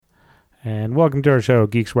And welcome to our show,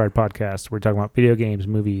 Geeks Wired Podcast. We're talking about video games,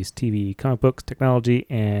 movies, TV, comic books, technology,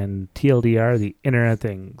 and TLDR, the Internet of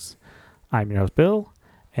Things. I'm your host, Bill,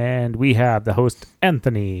 and we have the host,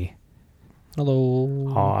 Anthony.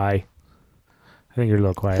 Hello. Hi. I think you're a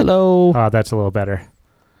little quiet. Hello. Oh, that's a little better.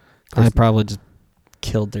 I probably just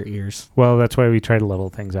killed their ears. Well, that's why we try to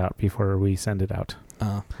level things out before we send it out.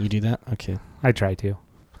 You do that? Okay. I try to.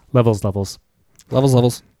 Levels. Levels.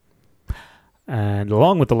 And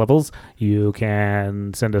along with the levels, you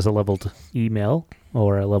can send us a leveled email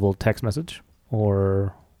or a leveled text message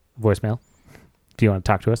or voicemail if you want to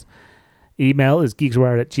talk to us. Email is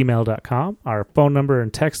geekswired@gmail.com. Our phone number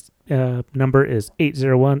and text number is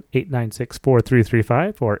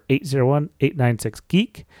 801-896-4335 or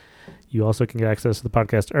 801-896-GEEK. You also can get access to the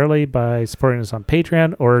podcast early by supporting us on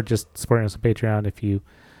Patreon or just supporting us on Patreon if you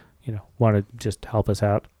want to just help us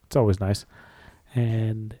out. It's always nice.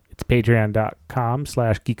 And it's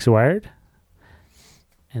patreon.com/geekswired.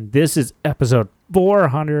 And this is episode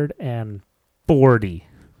 440.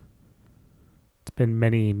 It's been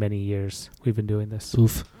many, many years we've been doing this.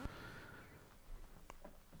 Oof.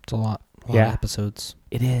 It's a lot. A lot of episodes.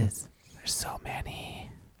 It is. There's so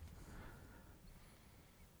many.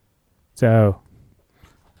 So,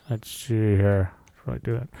 let's see here. How do I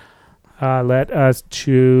do it? Let us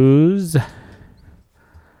choose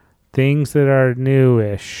things that are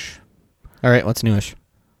newish. All right, what's newish?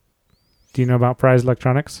 Do you know about Fry's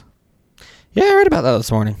Electronics? Yeah, I read about that this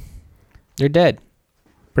morning. They're dead.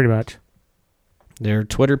 Pretty much. Their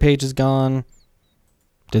Twitter page is gone.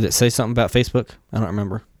 Did it say something about Facebook? I don't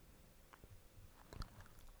remember.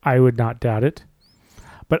 I would not doubt it.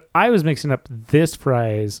 But I was mixing up this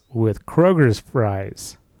Fry's with Kroger's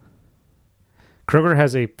Fry's. Kroger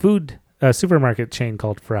has a supermarket chain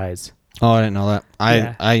called Fry's. Oh, I didn't know that.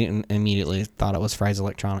 I immediately thought it was Fry's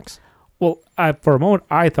Electronics. Well, for a moment,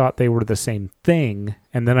 I thought they were the same thing,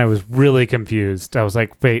 and then I was really confused. I was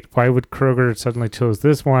like, wait, why would Kroger suddenly choose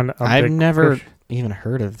this one? I've never even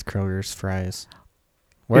heard of Kroger's Fry's.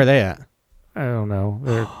 Where are they at? I don't know.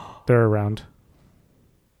 They're around.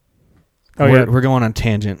 We're going on a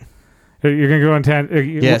tangent. You're going to go on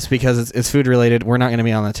tangent? Yes, because it's food related. We're not going to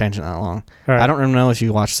be on the tangent that long. Right. I don't know if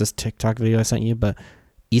you watched this TikTok video I sent you, but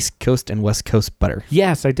East Coast and West Coast butter.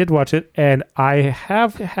 Yes, I did watch it, and I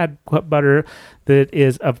have had butter that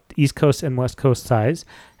is of East Coast and West Coast size,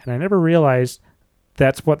 and I never realized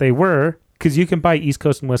that's what they were, because you can buy East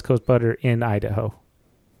Coast and West Coast butter in Idaho.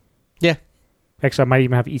 Yeah. Actually, I might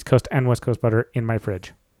even have East Coast and West Coast butter in my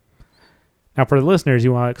fridge. Now, for the listeners,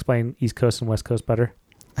 you want to explain East Coast and West Coast butter?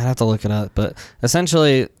 I'd have to look it up, but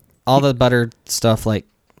essentially, all the butter stuff, like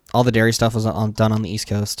all the dairy stuff was done on the East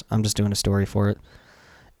Coast. I'm just doing a story for it.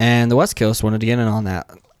 And the West Coast wanted to get in on that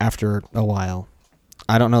after a while.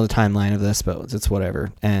 I don't know the timeline of this, but it's whatever.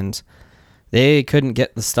 And they couldn't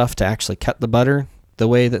get the stuff to actually cut the butter the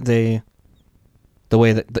way that the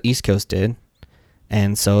East Coast did.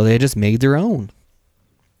 And so they just made their own.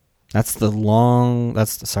 That's the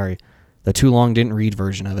too long didn't read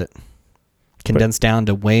version of it. Condensed down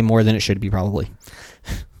to way more than it should be, probably.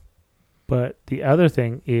 But the other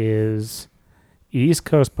thing is East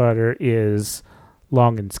Coast butter is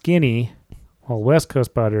long and skinny, while West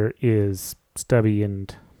Coast butter is stubby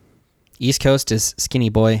and... East Coast is skinny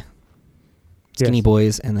boys,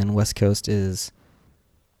 and then West Coast is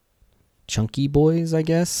chunky boys, I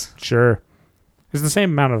guess. Sure. It's the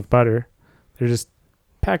same amount of butter. They're just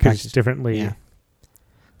packaged differently. Yeah.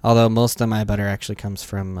 Although most of my butter actually comes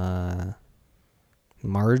from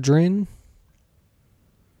margarine.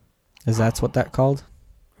 Is that what that's called?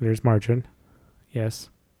 There's margarine. Yes.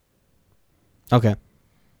 Okay.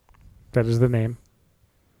 That is the name.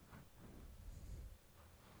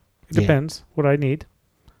 It depends what I need.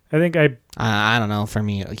 I think I don't know. For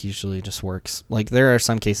me, it usually just works. Like, there are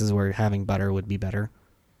some cases where having butter would be better.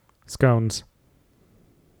 Scones.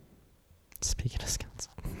 Speaking of scones.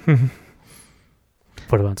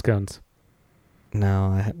 Put it on scones.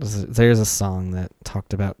 No, there's a song that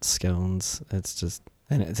talked about scones. It's just,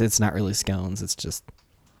 and it's not really scones. It's just,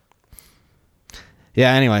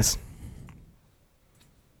 yeah. Anyways,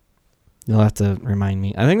 you'll have to remind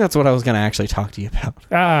me. I think that's what I was going to actually talk to you about.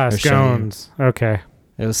 Scones. Okay.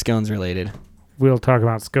 It was scones related. We'll talk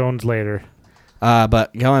about scones later.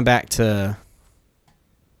 But going back to,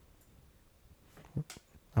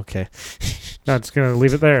 okay. No, just going to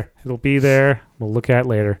leave it there. It'll be there. We'll look at it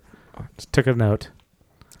later. Just took a note.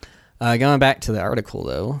 Going back to the article,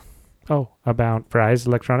 though. Oh, about Fry's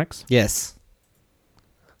Electronics? Yes.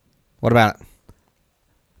 What about it?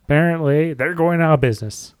 Apparently, they're going out of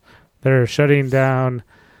business. They're shutting down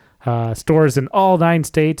Stores in all 9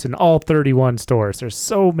 states and all 31 stores. There's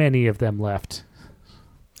so many of them left.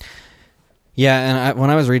 Yeah, and when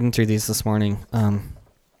I was reading through these this morning,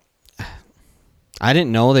 I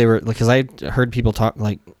didn't know they were, because I heard people talk,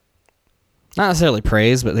 like, not necessarily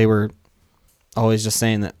praise, but they were always just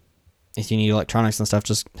saying that if you need electronics and stuff,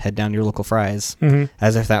 just head down to your local Fry's,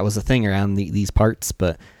 as if that was a thing around these parts.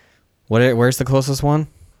 But where's the closest one?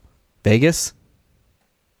 Vegas?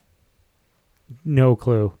 No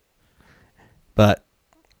clue. But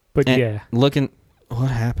yeah. Looking,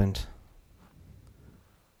 what happened?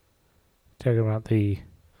 Talking about the...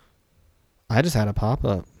 I just had a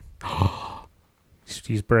pop-up.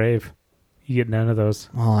 She's brave. You get none of those.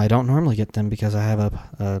 Well, I don't normally get them because I have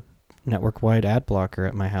a network-wide ad blocker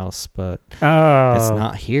at my house, but it's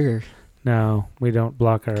not here. No, we don't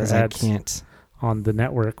block our ads I can't. on the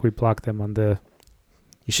network. We block them on the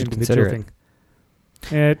You should individual consider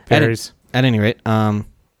thing. It varies. At any rate,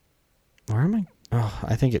 where am I? Oh,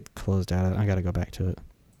 I think it closed out. I got to go back to it.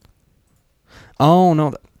 Oh,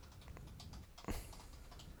 no.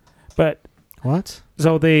 But What?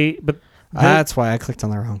 so That's why I clicked on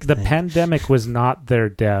the wrong the thing. pandemic was not their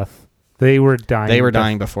death. They were dying. They were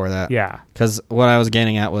dying before that. Yeah. Because what I was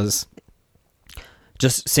getting at was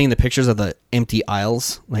just seeing the pictures of the empty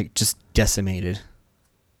aisles, like just decimated.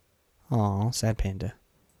 Oh, sad panda.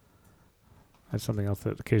 That's something else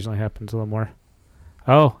that occasionally happens a little more.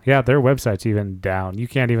 Oh, yeah, their website's even down. You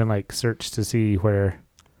can't even like search to see where.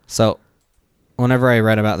 So, whenever I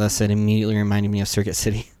read about this, it immediately reminded me of Circuit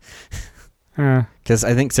City. Because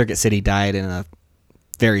I think Circuit City died in a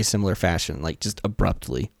very similar fashion, like just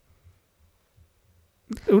abruptly.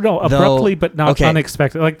 No, abruptly, but not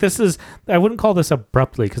unexpected. Like this is, I wouldn't call this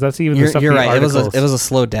abruptly because that's even the stuff. You're right. Articles. It was a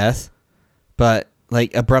slow death, but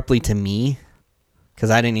like abruptly to me,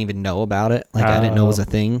 because I didn't even know about it. Like I didn't know it was a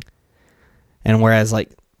thing. And whereas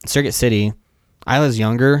like Circuit City, I was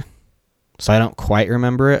younger, so I don't quite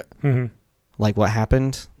remember it. Mm-hmm. Like what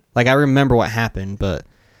happened. Like I remember what happened, but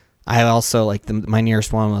I also like my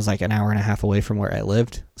nearest one was like an hour and a half away from where I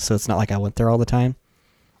lived, so it's not like I went there all the time.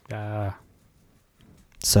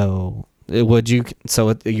 So would you?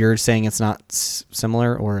 So you're saying it's not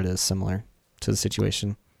similar, or it is similar to the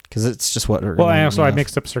situation? Because it's just what. Well, I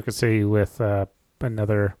mixed up Circuit City with the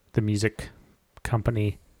music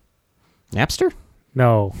company. Napster?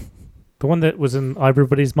 No, the one that was in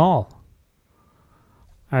Everybody's Mall.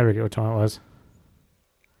 I forget which one it was.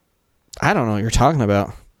 I don't know what you're talking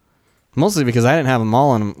about. Mostly because I didn't have a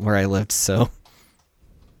mall where I lived, so.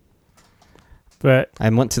 But I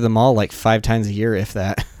went to the mall like 5 times a year, if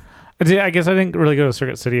that. I guess I didn't really go to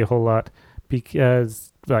Circuit City a whole lot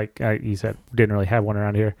because, like you said, didn't really have one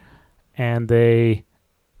around here, and they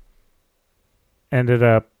ended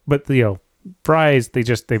up. But Fry's,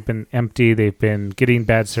 they've been empty. They've been getting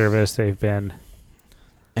bad service.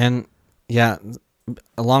 And yeah,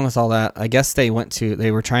 along with all that, I guess they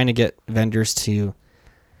were trying to get vendors to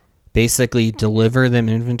basically deliver them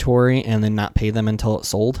inventory and then not pay them until it's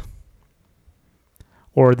sold.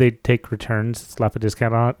 Or they'd take returns, slap a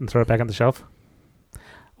discount on it, and throw it back on the shelf.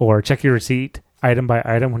 Or check your receipt item by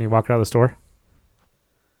item when you walk out of the store.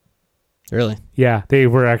 Really? Yeah, they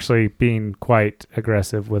were actually being quite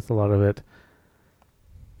aggressive with a lot of it.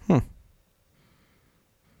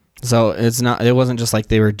 So it wasn't just like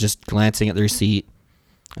they were just glancing at the receipt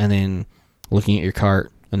and then looking at your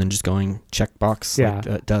cart and then just going checkbox. Yeah. Like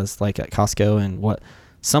it does, like at Costco and what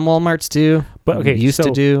some Walmarts do, but used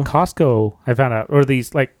to do. Costco, I found out, or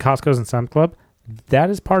these like Costco's and Sam's Club,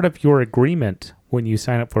 that is part of your agreement when you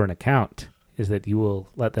sign up for an account, is that you will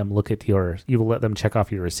let them you will let them check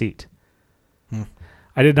off your receipt.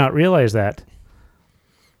 I did not realize that,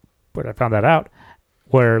 but I found that out.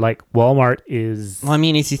 Where like Walmart is. Well, I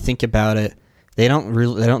mean, if you think about it, they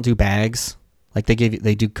don't do bags. Like they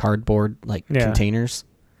do cardboard containers,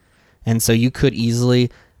 and so you could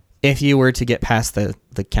easily, if you were to get past the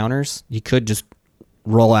counters, you could just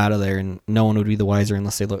roll out of there and no one would be the wiser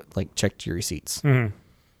unless they checked your receipts. Mm-hmm.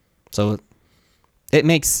 So it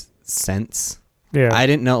makes sense. Yeah, I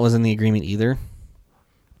didn't know it was in the agreement either,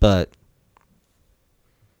 but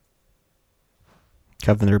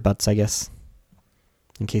cover their butts, I guess.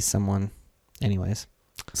 In case someone... Anyways.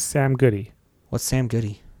 Sam Goody. What's Sam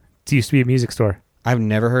Goody? It used to be a music store. I've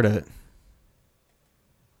never heard of it.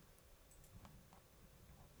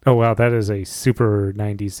 Oh, wow. That is a super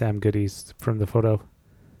 90s Sam Goody's from the photo.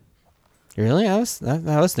 Really? I was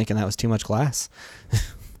thinking that was too much glass.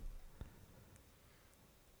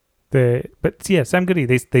 But yeah, Sam Goody,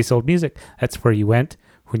 they sold music. That's where you went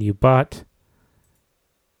when you bought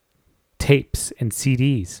tapes and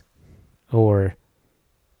CDs or...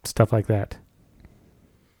 stuff like that.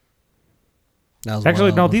 That was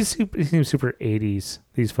Actually, no, wild. these seem super 80s,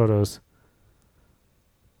 these photos.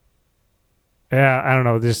 Yeah, I don't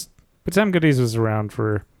know. But Sam Goodies was around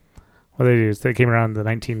for, what they do is they came around in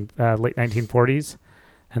the late 1940s,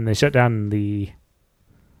 and they shut down in the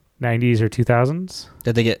 90s or 2000s.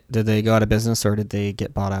 Did they go out of business or did they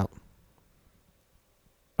get bought out?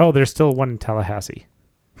 Oh, there's still one in Tallahassee.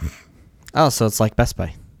 Oh, so it's like Best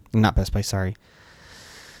Buy. Not Best Buy, sorry.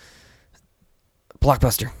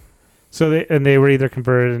 Blockbuster. So they were either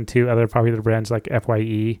converted into other popular brands like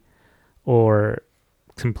FYE, or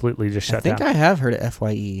completely just shut down. I think I have heard of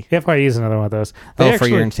FYE. FYE is another one of those. For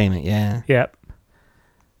your entertainment, yeah. Yep.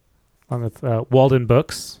 Along with Walden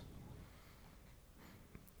Books.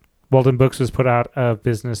 Walden Books was put out of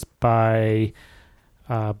business by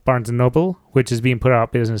Barnes & Noble, which is being put out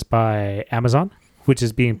of business by Amazon, which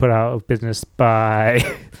is being put out of business by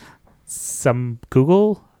some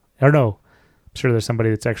Google. Or no, I'm sure there's somebody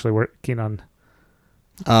that's actually working on.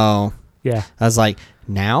 Oh. Yeah. I was like,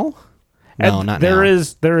 now? No, And not there now.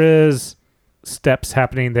 There is steps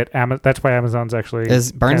happening that's why Amazon's actually.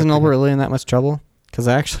 Is Barnes & Noble really in that much trouble? Because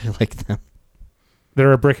I actually like them.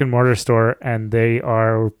 They're a brick and mortar store, and they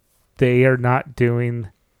are not doing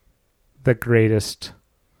the greatest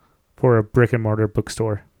for a brick and mortar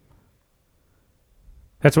bookstore.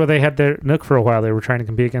 That's why they had their Nook for a while. They were trying to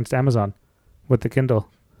compete against Amazon with the Kindle.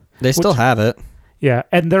 They still have it. Yeah,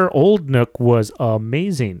 and their old Nook was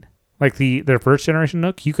amazing. Like their first generation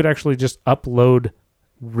Nook, you could actually just upload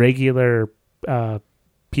regular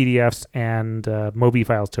PDFs and Mobi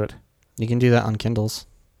files to it. You can do that on Kindles.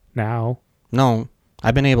 Now, No,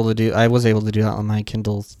 I was able to do that on my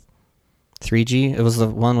Kindle 3G. It was the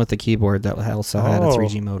one with the keyboard that also had a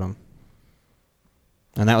 3G modem.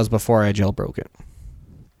 And that was before I jailbroke it.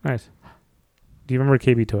 nice. Do you remember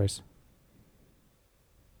KB Toys?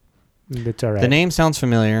 It's all right. The name sounds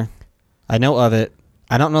familiar. I know of it.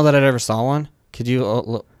 I don't know that I'd ever saw one. Could you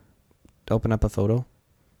open up a photo?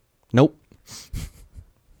 Nope.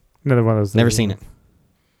 Another one of those. Never seen it.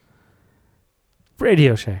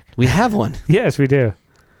 Radio Shack. We have one. Yes, we do.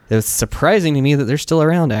 It was surprising to me that they're still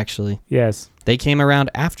around, actually. Yes. They came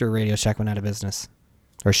around after Radio Shack went out of business.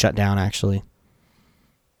 Or shut down, actually.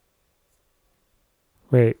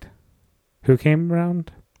 Wait. Who came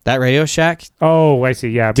around? That Radio Shack Oh, I see.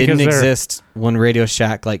 Yeah, because didn't they're- exist when Radio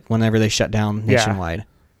Shack, like, whenever they shut down Yeah. nationwide.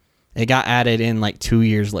 It got added in, like, 2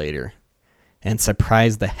 years later. And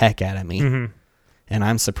surprised the heck out of me. Mhm. And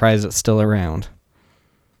I'm surprised it's still around.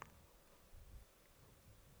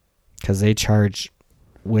 Because they charge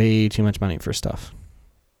way too much money for stuff.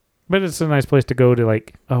 But it's a nice place to go to,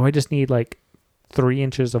 like, oh, I just need like 3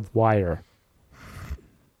 inches of wire,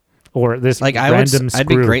 or this Like random screw. I'd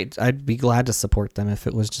be great. I'd be glad to support them if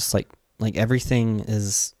it was just like everything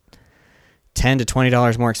is $10 to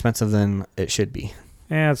 $20 more expensive than it should be.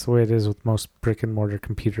 Yeah, that's the way it is with most brick and mortar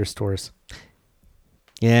computer stores.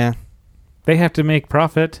 Yeah, They have to make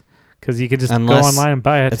profit because you could just Unless go online and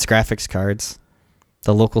buy it. it's graphics cards.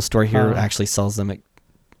 The local store here Uh. actually sells them at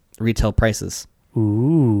retail prices,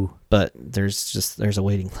 Ooh. but there's a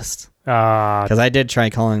waiting list. Ah. Because I did try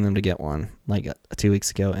calling them to get one like 2 weeks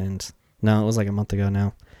ago, and no, it was like a month ago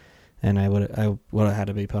now, and I would have had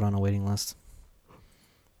to be put on a waiting list,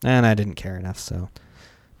 and I didn't care enough. So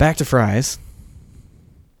back to Fry's.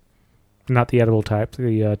 Not the edible type.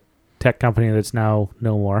 The tech company that's now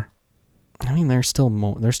no more. I mean, they're still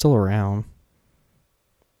around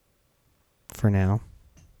for now.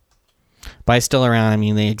 By still around, I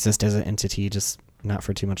mean they exist as an entity, just not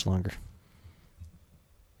for too much longer.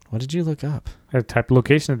 What did you look up? A type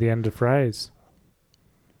location at the end of Fry's.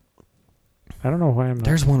 I don't know why I'm not.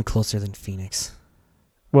 There's one closer than Phoenix.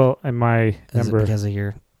 Well, in my Is it number, because of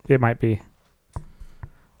your... it might be.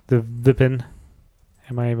 The pin.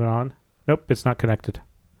 Am I even on? Nope, it's not connected.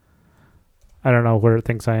 I don't know where it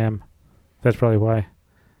thinks I am. That's probably why.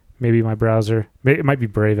 Maybe my browser. It might be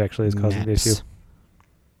Brave actually is causing the Maps. issue.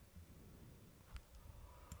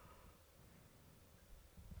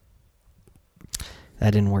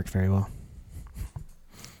 That didn't work very well.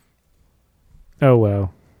 Oh wow.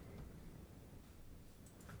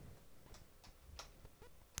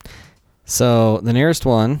 So the nearest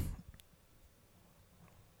one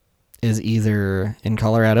is either in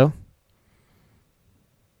Colorado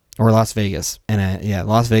or Las Vegas. And yeah,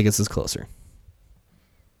 Las Vegas is closer.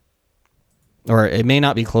 Or it may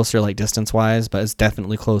not be closer like distance-wise, but it's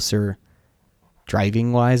definitely closer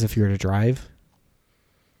driving-wise if you were to drive.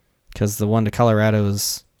 Because the one to Colorado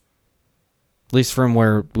is, at least from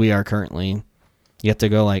where we are currently, you have to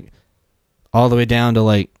go like all the way down to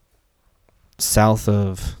like south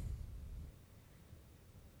of...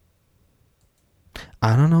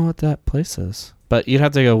 I don't know what that place is. But you'd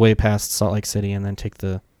have to go way past Salt Lake City and then take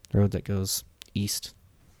the road that goes east.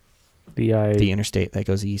 The interstate that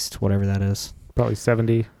goes east, whatever that is. probably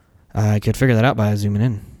 70. I could figure that out by zooming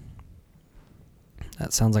in.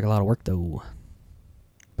 That sounds like a lot of work, though.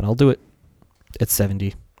 But I'll do it. It's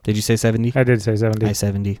 70. Did you say 70? I did say 70.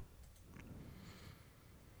 I-70.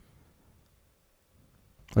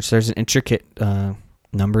 Which there's an intricate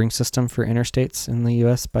numbering system for interstates in the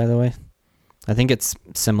U.S., by the way. I think it's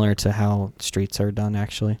similar to how streets are done,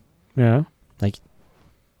 actually. Yeah. Like,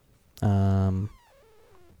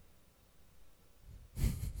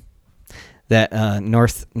 that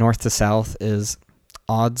north to south is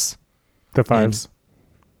odds. The fives.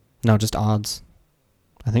 No, just odds.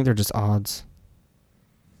 I think they're just odds.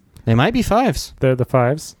 They might be fives. They're the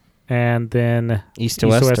fives. And then East to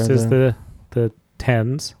west is the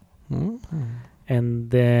tens. Mm-hmm.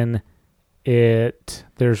 And then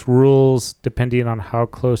there's rules depending on how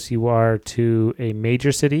close you are to a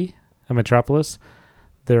major city, a metropolis.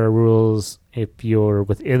 There are rules if you're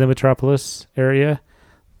within the metropolis area.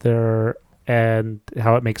 And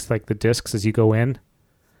how it makes like the discs as you go in.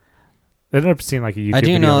 I ended up seeing like a YouTube I do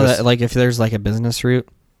video know of this. that like if there's like a business route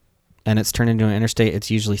and it's turned into an interstate, it's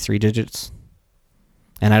usually 3 digits.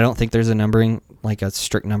 And I don't think there's a numbering, like a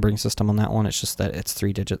strict numbering system on that one. It's just that it's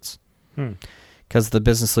 3 digits. Because the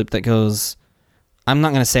business loop that goes, I'm not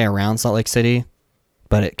going to say around Salt Lake City,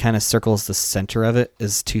 but it kind of circles the center of it,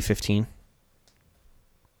 is 215.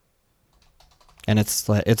 And it's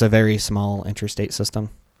a very small interstate system.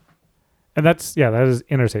 And that is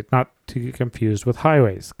interstate, not to get confused with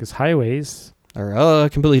highways, because highways are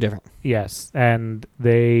completely different. Yes, and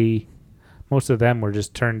most of them were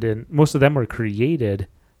just most of them were created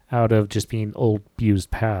out of just being old used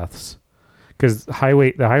paths, because the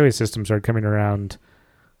highway system started coming around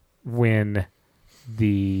when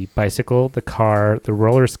the bicycle, the car, the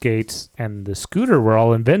roller skates, and the scooter were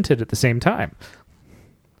all invented at the same time.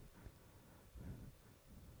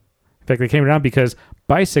 In fact, they came around because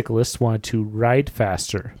bicyclists wanted to ride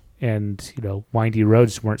faster, and windy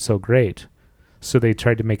roads weren't so great, so they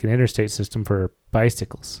tried to make an interstate system for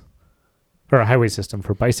bicycles, or a highway system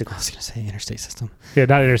for bicycles. I was going to say interstate system. Yeah,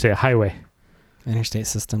 not interstate, a highway. Interstate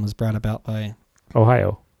system was brought about by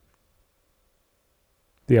Ohio.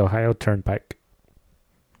 The Ohio Turnpike.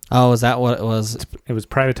 Oh, is that what it was? It was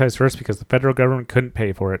privatized first because the federal government couldn't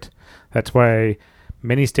pay for it. That's why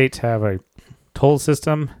many states have a toll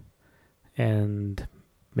system and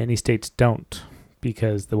many states don't,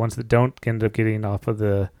 because the ones that don't end up getting off of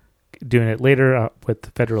doing it later with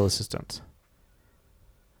the federal assistance.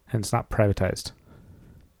 And it's not privatized.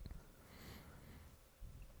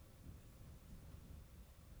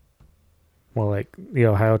 Well, like the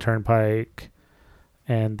Ohio Turnpike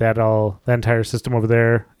and the entire system over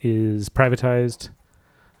there is privatized.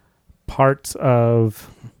 Parts of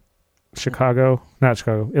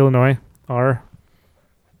Illinois are.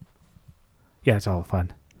 Yeah, it's all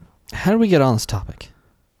fun. How did we get on this topic?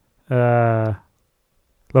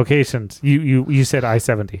 Locations. You said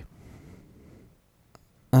I-70.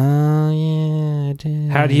 Yeah, I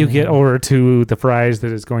did. How do you get over to the Fry's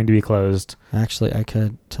that is going to be closed? Actually, I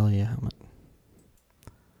could tell you how much.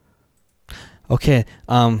 Okay,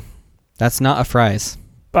 that's not a Fry's.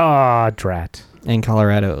 Ah, drat. In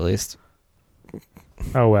Colorado, at least.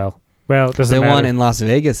 Oh, well. Well, it doesn't The matter. one in Las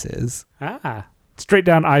Vegas is. Straight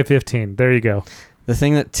down I-15. There you go. The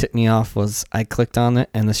thing that tipped me off was I clicked on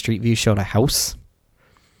it and the street view showed a house,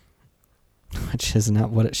 which is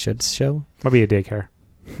not what it should show. Might be a daycare.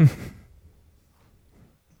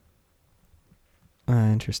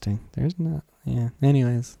 Interesting. There's not. Yeah.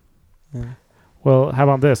 Anyways. Yeah. Well, how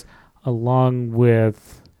about this? Along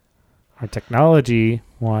with our technology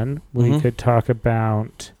one, we could talk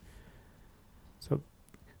about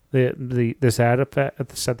the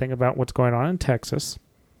sad thing about what's going on in Texas,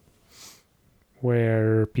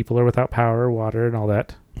 where people are without power, water, and all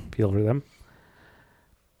that. Feel for them.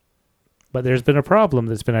 But there's been a problem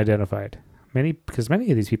that's been identified. Because many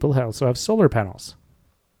of these people also have solar panels.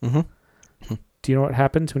 Mm-hmm. Do you know what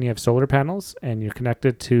happens when you have solar panels and you're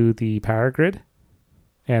connected to the power grid,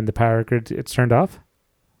 and the power grid, it's turned off?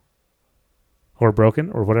 Or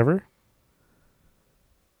broken, or whatever?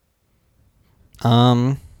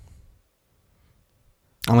 I'm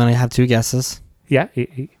going to have 2 guesses. Yeah.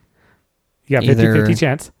 You got 50-50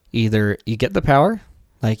 chance. Either you get the power,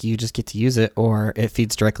 like you just get to use it, or it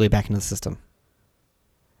feeds directly back into the system.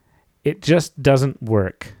 It just doesn't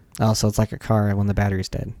work. Oh, so it's like a car when the battery's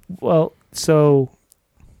dead. Well, so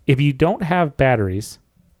if you don't have batteries,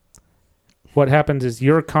 what happens is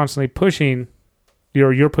you're constantly pushing,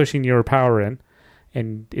 you're pushing your power in,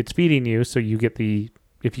 and it's feeding you, so you get the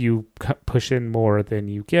if you push in more than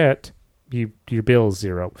you get, your bill is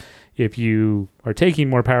zero. If you are taking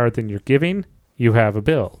more power than you're giving, you have a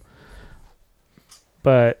bill.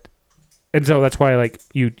 And so that's why like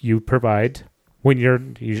you provide when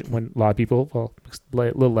when a lot of people, well, a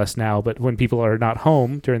little less now, but when people are not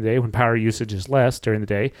home during the day, when power usage is less during the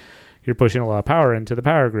day, you're pushing a lot of power into the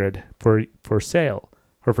power grid for sale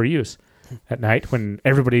or for use. At night, when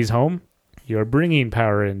everybody's home, you're bringing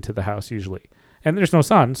power into the house usually, and there's no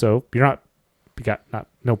sun, so you got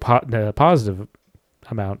no positive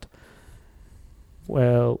amount.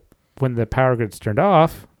 Well, when the power grid's turned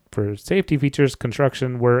off for safety features,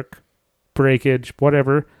 construction work, breakage,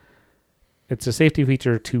 whatever, it's a safety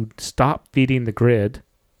feature to stop feeding the grid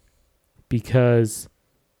because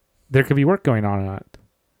there could be work going on it.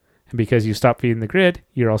 And because you stop feeding the grid,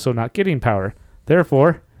 you're also not getting power.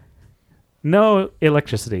 Therefore, no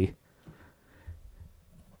electricity.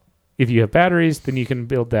 If you have batteries, then you can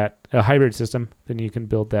build a hybrid system. Then you can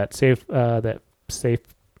build that safe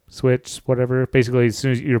switch, whatever. Basically, as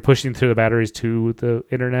soon as you're pushing through the batteries to the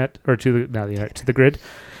internet or to the grid,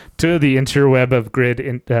 to the interweb of grid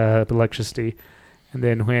electricity, and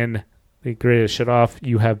then when the grid is shut off,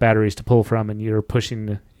 you have batteries to pull from, and you're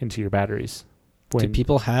pushing into your batteries. Do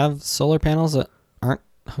people have solar panels that aren't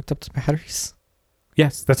hooked up to batteries?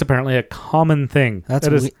 Yes, that's apparently a common thing.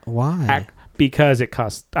 Why? Because it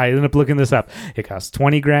costs, I ended up looking this up, it costs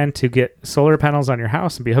 $20,000 to get solar panels on your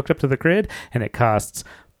house and be hooked up to the grid, and it costs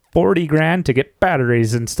 $40,000 to get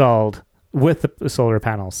batteries installed with the solar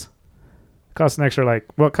panels. It costs an extra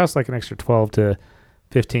it costs like an extra $12,000 to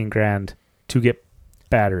 $15,000 to get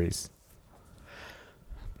batteries.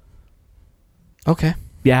 Okay.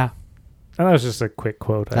 Yeah. And that was just a quick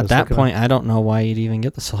quote. At that point, I don't know why you'd even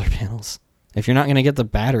get the solar panels. If you're not going to get the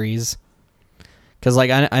batteries, because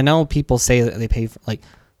like I know people say that they pay for, like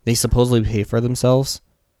they supposedly pay for themselves,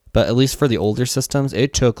 but at least for the older systems,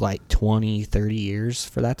 it took like 20, 30 years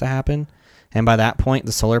for that to happen. And by that point,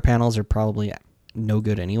 the solar panels are probably no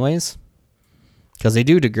good anyways, because they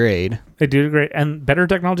do degrade. They do degrade, and better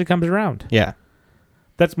technology comes around. Yeah.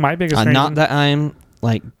 That's my biggest reason. Not that I'm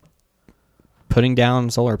like putting down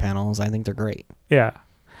solar panels. I think they're great. Yeah.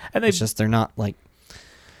 And it's just they're not like,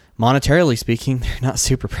 monetarily speaking, they're not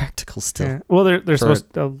super practical still. Yeah. Well, they're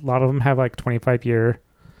supposed to, a lot of them have like 25-year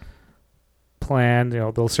plan.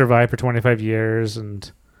 They'll survive for 25 years and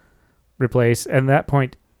replace. And at that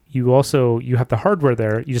point, you have the hardware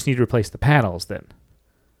there. You just need to replace the panels then.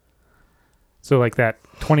 So like that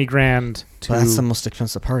 $20,000 to... Well, that's the most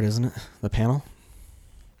expensive part, isn't it? The panel?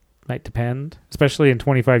 Might depend. Especially in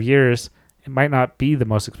 25 years, it might not be the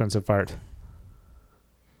most expensive part.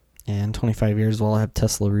 And 25 years, we'll have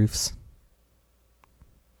Tesla roofs.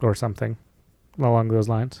 Or something along those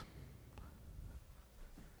lines.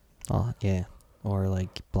 Oh, yeah. Or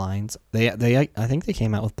like blinds. I think they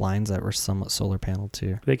came out with blinds that were somewhat solar panel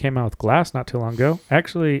too. They came out with glass not too long ago.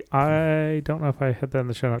 Actually, I don't know if I had that in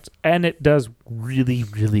the show notes. And it does really,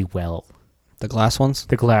 really well. The glass ones?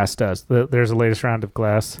 The glass does. There's a latest round of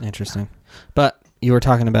glass. Interesting. But you were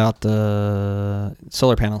talking about the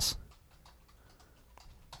solar panels.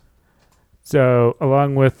 So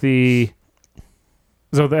along with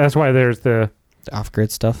so that's why there's the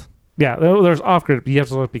off-grid stuff. Yeah, there's off-grid. You have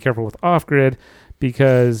to be careful with off-grid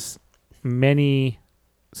because many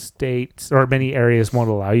states or many areas won't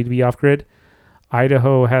allow you to be off-grid.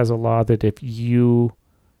 Idaho has a law that if you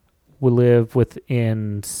will live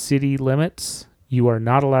within city limits, you are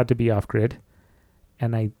not allowed to be off-grid.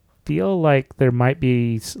 And I feel like there might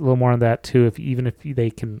be a little more on that too.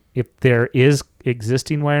 If there is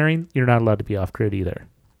existing wiring, you're not allowed to be off-grid either.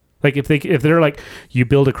 Like if they're like you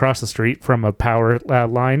build across the street from a power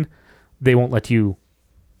line, they won't let you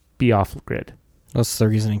be off-grid. What's the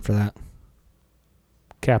reasoning for that?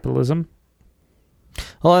 Capitalism.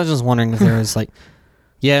 Well, I was just wondering if there was like,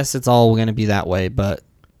 yes, it's all going to be that way, but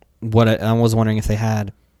I was wondering if they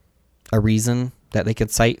had a reason that they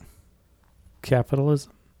could cite.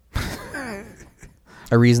 Capitalism.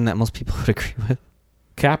 A reason that most people would agree with.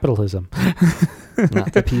 Capitalism.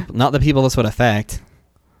 Not the people this would affect.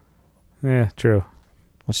 Yeah, true.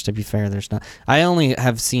 Which, to be fair, there's not. I only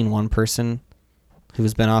have seen one person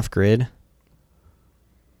who's been off grid,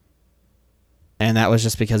 and that was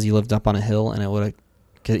just because he lived up on a hill, and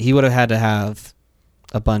he would have had to have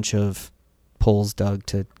a bunch of poles dug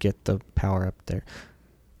to get the power up there.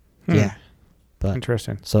 Yeah, but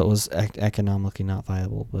interesting. So it was economically not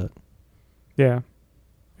viable, but yeah,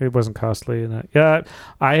 it wasn't costly. Yeah,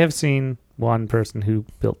 I have seen one person who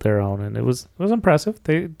built their own, and it was impressive.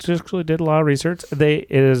 They just actually did a lot of research. It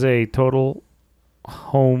is a total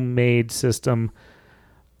homemade system.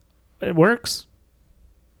 It works.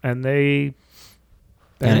 and they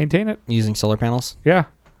And maintain it. Using solar panels? Yeah,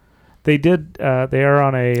 they did. They are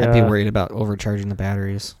on a. I'd be worried about overcharging the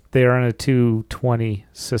batteries. They are on a 220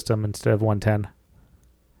 system instead of 110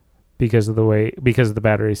 because of the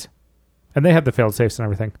batteries, and they had the failed safes and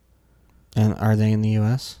everything. And are they in the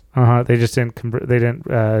U.S.? They just didn't convert. They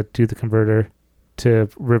didn't do the converter to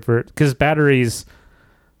revert because batteries,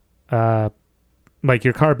 like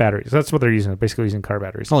your car batteries. That's what they're using. Basically, using car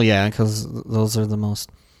batteries. Oh yeah, because those are the most.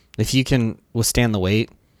 If you can withstand the weight,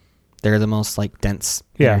 they're the most like dense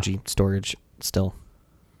energy storage still.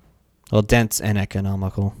 Well, dense and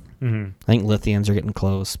economical. Mm-hmm. I think lithiums are getting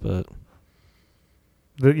close, but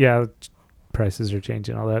Prices are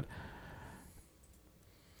changing, all that.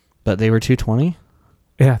 But they were 220.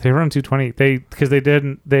 Yeah, they were on 220.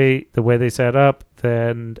 The way they set up,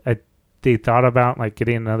 then they thought about like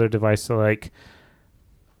getting another device to like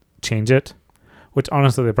change it, which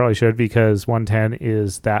honestly they probably should because 110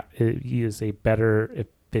 is a better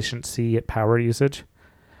efficiency at power usage.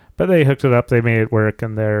 But they hooked it up, they made it work,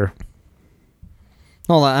 and they're.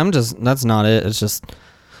 Well, that's not it. It's just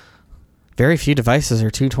very few devices are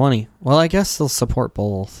 220. Well, I guess they'll support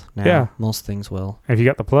both now. Yeah. Most things will. If you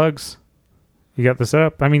got the plugs, you got the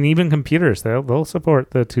setup. I mean, even computers, they'll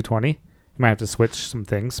support the 220. You might have to switch some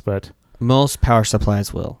things, but. Most power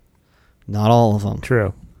supplies will. Not all of them.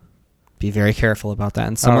 True. Be very careful about that.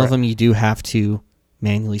 And some of them you do have to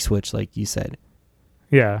manually switch, like you said.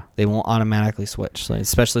 Yeah. They won't automatically switch, like,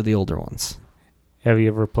 especially the older ones. Have you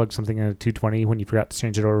ever plugged something in a 220 when you forgot to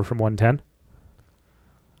change it over from 110?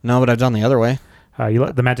 No, but I've done the other way. You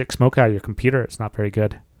let the magic smoke out of your computer. It's not very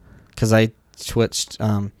good. Because I switched.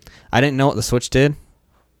 I didn't know what the switch did.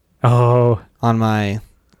 Oh. On my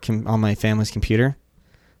family's computer.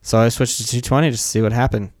 So I switched to 220 just to see what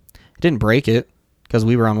happened. It didn't break it because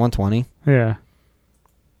we were on 120. Yeah.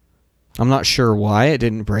 I'm not sure why it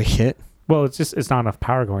didn't break it. Well, it's not enough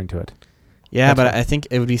power going to it. Yeah, but I think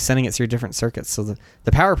it would be sending it through different circuits. So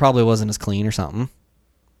the power probably wasn't as clean or something.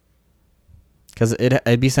 Because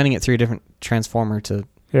it'd be sending it through a different transformer to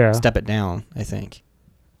step it down, I think.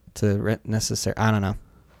 I don't know.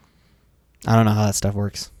 I don't know how that stuff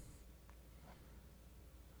works.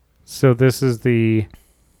 So this is the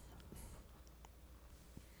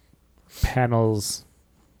panels.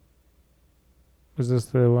 Was this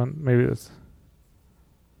the one? Maybe this.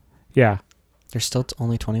 Yeah. They're still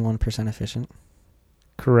only 21% efficient.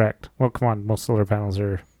 Correct. Well, come on. Most solar panels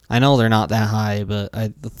are. I know they're not that high, but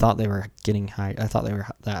I thought they were getting high. I thought they were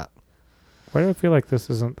that. Why do I feel like this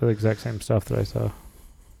isn't the exact same stuff that I saw?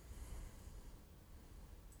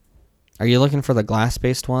 Are you looking for the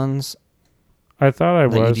glass-based ones? I thought I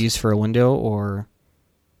was. That you'd use for a window or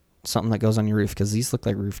something that goes on your roof? Because these look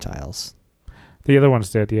like roof tiles. The other ones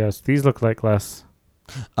did, yes. These look like glass.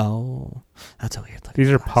 Oh, that's a weird look.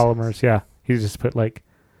 These are polymers, yeah. He just put like.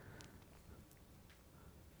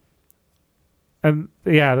 And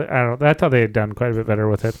yeah, I don't know. I thought they had done quite a bit better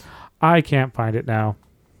with it. I can't find it now.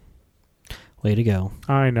 Way to go.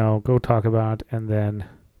 I know. Go talk about it, and then.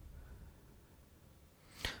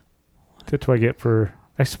 That's what I get for.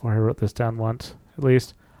 I swear I wrote this down once, at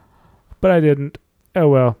least. But I didn't. Oh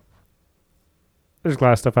well. There's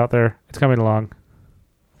glass stuff out there. It's coming along.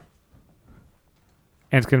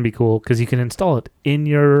 And it's going to be cool because you can install it in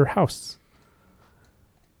your house.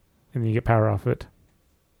 And you get power off it.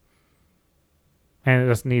 And it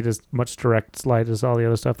doesn't need as much direct light as all the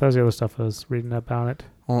other stuff. That was the other stuff I was reading about it.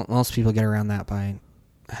 Well, most people get around that by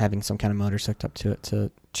having some kind of motor hooked up to it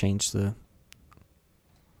to change the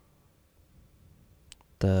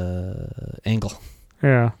angle.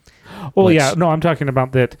 Yeah. Well, yeah. No, I'm talking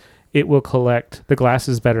about that it will collect. The glass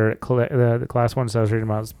is better at the glass ones I was reading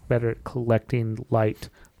about is better at collecting light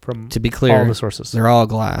from to be clear, all the sources. They're all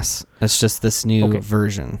glass. It's just this new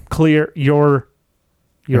version. Clear your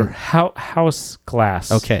house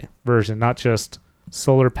glass version, not just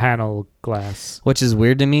solar panel glass. Which is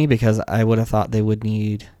weird to me because I would have thought they would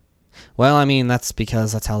need. Well, I mean that's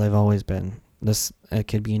because that's how they've always been. It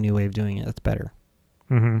could be a new way of doing it. That's better.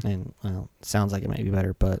 Mm-hmm. And well, it sounds like it might be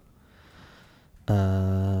better, but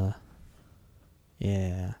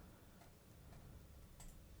yeah.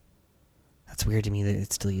 That's weird to me that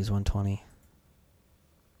it still uses 120.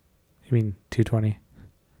 You mean 220?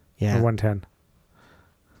 Yeah. Or 110?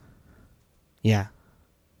 Yeah.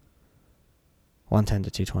 110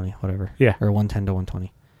 to 220, whatever. Yeah. Or 110 to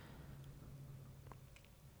 120.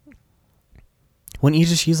 Wouldn't you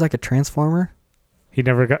just use like a transformer? He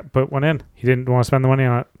never put one in. He didn't want to spend the money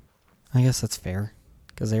on it. I guess that's fair.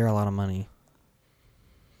 Because they are a lot of money.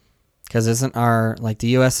 Because isn't the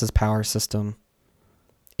U.S.'s power system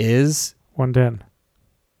is... 110.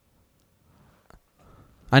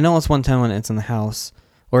 I know it's 110 when it's in the house.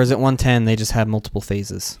 Or is it 110, they just have multiple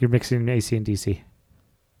phases? You're mixing AC and DC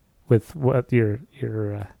with what your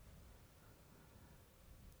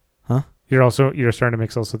Huh? You're starting to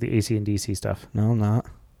mix also the AC and DC stuff. No, I'm not.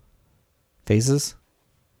 Phases?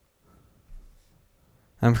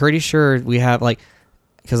 I'm pretty sure we have, like,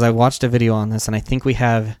 because I watched a video on this, and I think we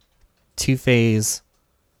have 2-phase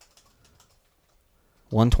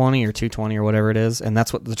 120 or 220 or whatever it is, and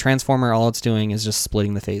that's what the transformer, all it's doing is just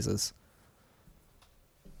splitting the phases.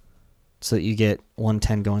 So that you get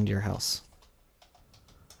 110 going to your house.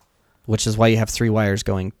 Which is why you have 3 wires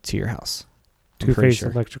going to your house. 2-phase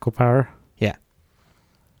electrical power? Yeah.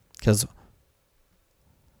 Because,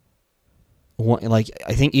 like,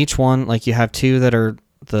 I think each one, like, you have 2 that are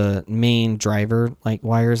the main driver, like,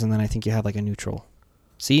 wires, and then I think you have, like, a neutral.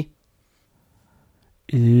 See?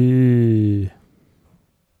 Ew.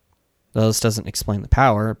 This doesn't explain the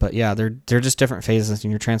power, but yeah, they're just different phases,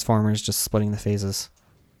 and your transformer is just splitting the phases.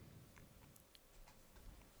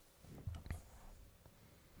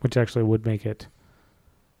 Which actually would make it,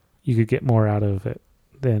 you could get more out of it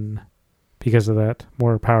than, because of that,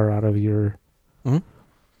 more power out of your... Mm-hmm.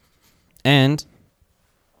 And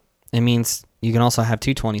it means you can also have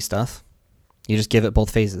 220 stuff. You just give it both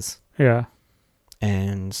phases. Yeah.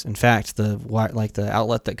 And in fact, the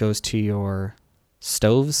outlet that goes to your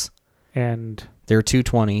stoves, and they're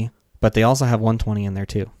 220, but they also have 120 in there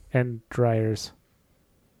too. And dryers.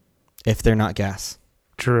 If they're not gas.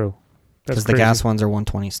 True. Because the gas ones are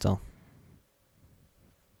 120 still.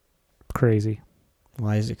 Crazy.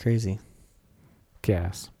 Why is it crazy?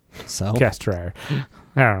 Gas. So? Gas dryer.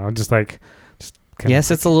 I don't know. Just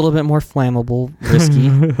yes, it's a little bit more flammable,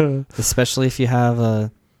 risky, especially if you have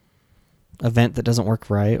a vent that doesn't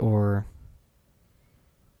work right, or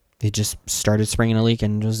it just started spraying a leak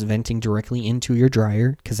and just venting directly into your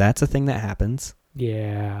dryer, because that's a thing that happens.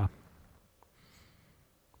 Yeah.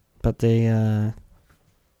 But they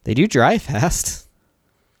do dry fast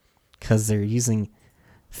because they're using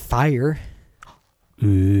fire.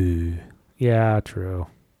 Ooh. Yeah, true.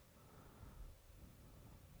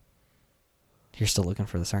 You're still looking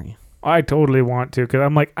for this, aren't you? I totally want to, because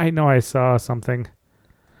I'm like, I know I saw something.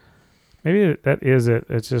 Maybe that is it.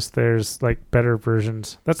 It's just there's like better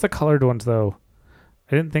versions. That's the colored ones, though.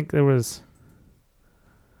 I didn't think there was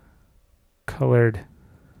colored.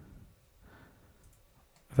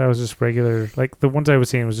 That was just regular. Like the ones I was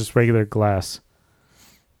seeing was just regular glass.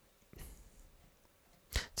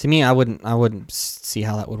 To me, I wouldn't see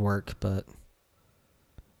how that would work, but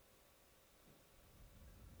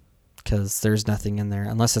because there's nothing in there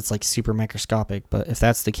unless it's like super microscopic. But if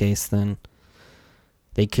that's the case, then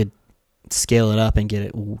they could scale it up and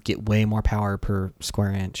get way more power per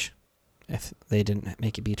square inch if they didn't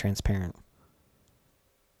make it be transparent.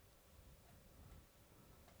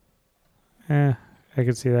 I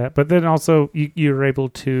could see that. But then also, you're able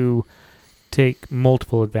to take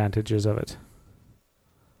multiple advantages of it.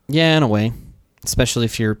 Yeah, in a way. Especially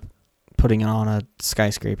if you're putting it on a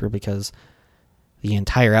skyscraper, because the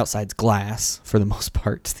entire outside's glass for the most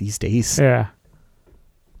part these days. Yeah.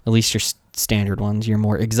 At least your standard ones. Your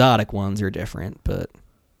more exotic ones are different, but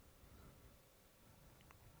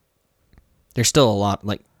they're still a lot,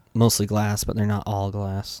 like, mostly glass, but they're not all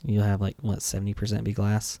glass. You have, like, 70% be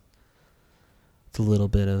glass? It's a little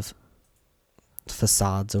bit of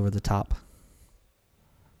facades over the top.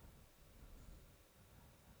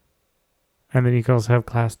 And then you can also have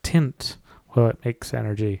glass tint. Well, it makes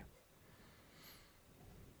energy.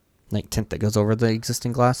 Like tint that goes over the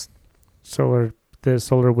existing glass? The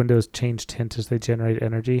solar windows change tint as they generate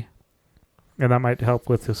energy. And that might help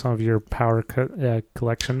with some of your power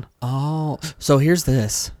collection. Oh, so here's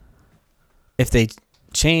this. If they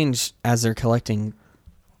change as they're collecting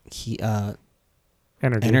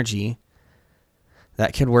energy,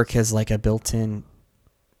 that could work as like a built-in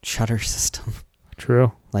shutter system.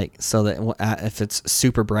 True. Like, so that if it's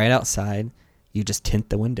super bright outside, you just tint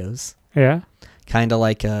the windows. Yeah. Kind of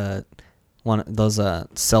like one of those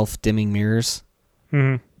self-dimming mirrors.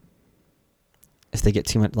 Mm-hmm. If they get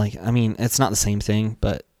too much, like, I mean, it's not the same thing,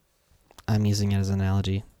 but I'm using it as an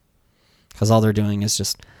analogy. Because all they're doing is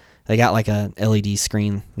just, they got like a LED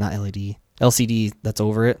screen, not LED, LCD that's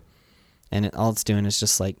over it. And all it's doing is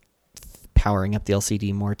just like powering up the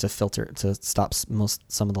LCD more to filter, to stop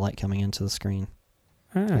some of the light coming into the screen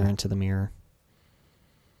or into the mirror.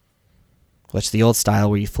 Which the old style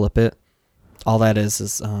where you flip it, all that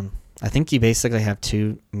is I think you basically have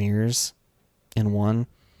 2 mirrors in one.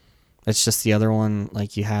 It's just the other one,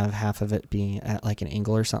 like, you have half of it being at like an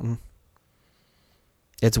angle or something.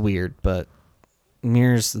 It's weird, but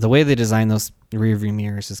mirrors, the way they design those rear view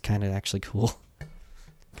mirrors is kind of actually cool.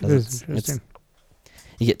 It is interesting.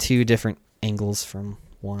 You get two different angles from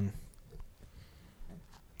one.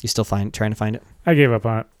 You still trying to find it? I gave up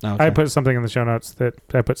on it. Oh, okay. I put something in the show notes that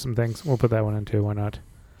I put some things. We'll put that one in too. Why not?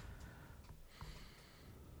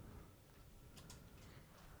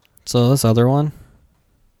 So this other one,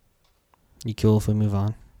 you cool if we move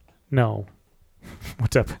on? No.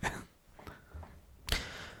 What's up?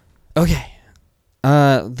 Okay.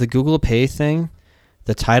 The Google Pay thing,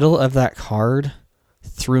 the title of that card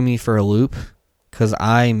threw me for a loop because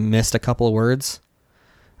I missed a couple of words.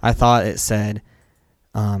 I thought it said,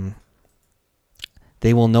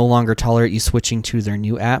 they will no longer tolerate you switching to their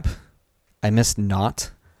new app. I missed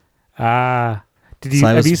not. Did you? So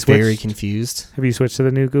I have you was switched? very confused. Have you switched to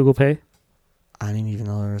the new Google Pay? I didn't even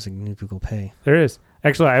know there was a new Google Pay. There is.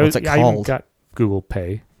 Actually, I What's it I even called? got Google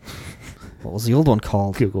Pay. What was the old one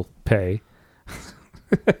called? Google Pay.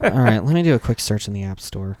 All right, let me do a quick search in the App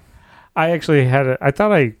Store. I actually had I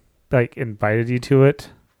thought I invited you to it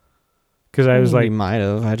because I was You like, might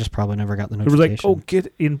have. I just probably never got the it was notification. like, oh,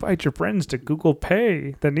 invite your friends to Google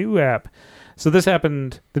Pay, the new app. So this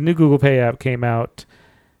happened. The new Google Pay app came out.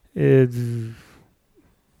 I don't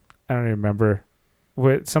even remember.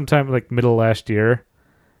 Sometime like middle last year,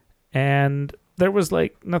 and there was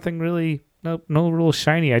like nothing really, no real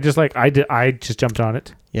shiny. I just jumped on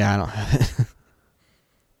it. Yeah, I don't have it.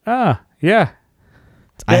 Yeah.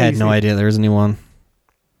 I Yeah, had you no see. idea there was a new one,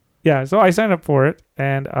 Yeah, so I signed up for it,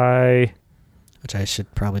 and which I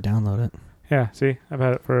should probably download it. yeah, see, I've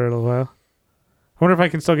had it for a little while. I wonder if I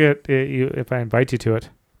can still get you if I invite you to it,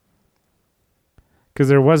 because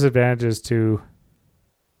there was advantages to.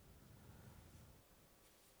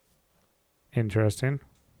 Interesting.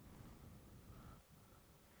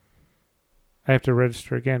 I have to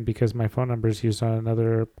register again because my phone number is used on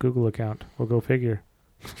another Google account. We'll go figure.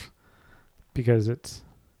 Because it's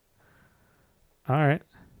all right.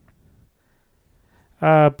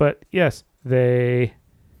 But yes, now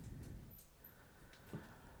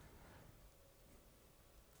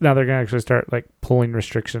they're gonna actually start like pulling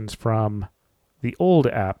restrictions from the old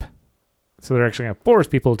app, so they're actually gonna force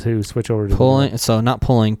people to switch over to Pulling, so not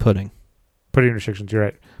pulling, putting. putting restrictions. You're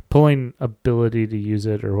right. Pulling ability to use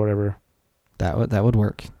it or whatever. That would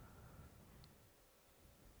work.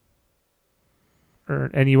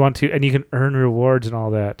 And you can earn rewards and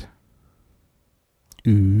all that.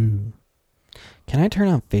 Ooh. Can I turn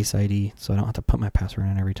on Face ID so I don't have to put my password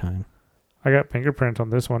in every time? I got fingerprint on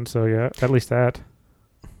this one, so yeah, at least that.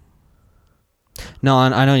 No,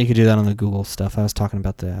 I know you could do that on the Google stuff. I was talking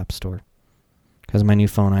about the App Store. Because my new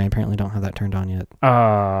phone, I apparently don't have that turned on yet.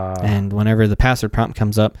 And whenever the password prompt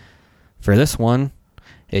comes up for this one,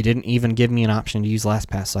 it didn't even give me an option to use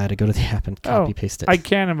LastPass, so I had to go to the app and copy-paste it. I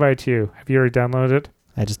can invite you. Have you already downloaded it?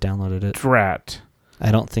 I just downloaded it. Drat.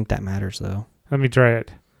 I don't think that matters, though. Let me try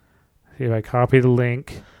it. See if I copy the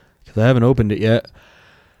link. Because I haven't opened it yet.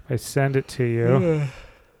 I send it to you.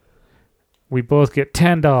 We both get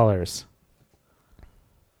 $10.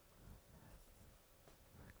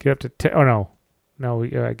 Get up to 10. Oh, no. No, we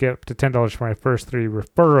get up to $10 for my first 3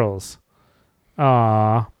 referrals.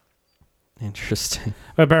 Interesting.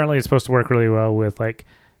 Apparently, it's supposed to work really well with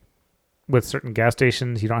certain gas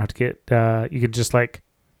stations. You don't have to get. You can just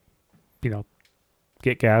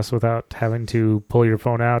get gas without having to pull your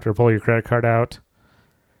phone out or pull your credit card out.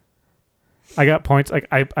 I got points.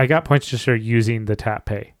 I got points just for using the Tap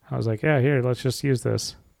Pay. I was like, yeah, here, let's just use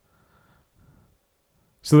this.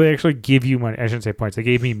 So they actually give you money. I shouldn't say points. They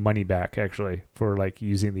gave me money back actually for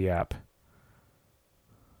using the app.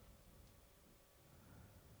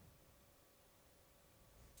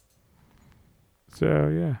 So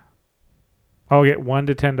yeah, I'll get $1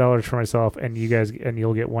 to $10 for myself, and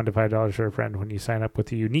you'll get $1 to $5 for a friend when you sign up with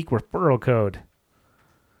the unique referral code.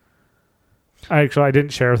 I didn't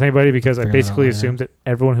share with anybody because I basically assumed that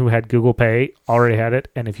everyone who had Google Pay already had it,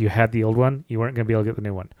 and if you had the old one, you weren't going to be able to get the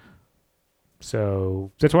new one.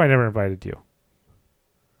 So that's why I never invited you.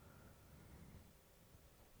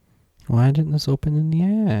 Why didn't this open in the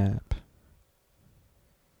app?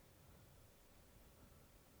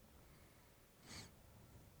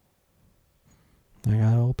 I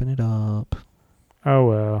gotta open it up. Oh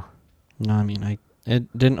well. No, I mean,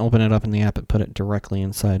 it didn't open it up in the app. It put it directly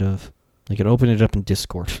inside of, it opened it up in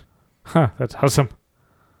Discord. Huh, that's awesome.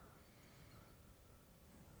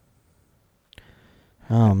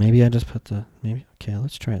 Oh, maybe I just okay,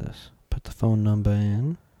 let's try this. Put the phone number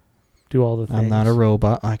in. Do all the things. I'm not a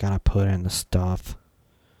robot. I gotta put in the stuff.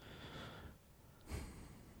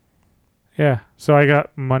 Yeah, so I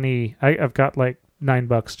got money. I've got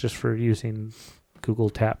 $9 just for using Google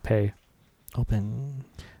Tap Pay. Open.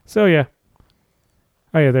 So yeah.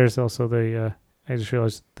 Oh yeah, there's also the I just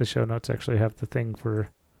realized the show notes actually have the thing for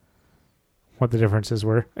what the differences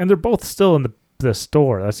were. And they're both still in the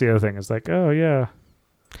store. That's the other thing. It's like, oh, yeah.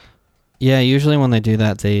 Yeah, usually when they do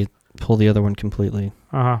that, they pull the other one completely.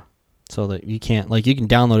 Uh-huh. So that you can't, like, you can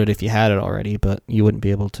download it if you had it already, but you wouldn't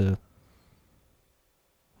be able to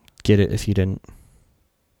get it if you didn't.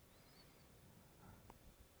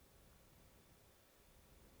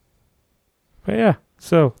 But yeah,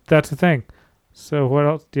 so that's the thing. So what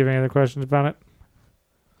else? Do you have any other questions about it?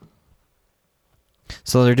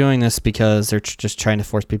 So they're doing this because they're just trying to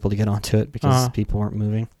force people to get onto it because Uh-huh. people weren't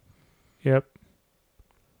moving. Yep.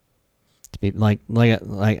 To be like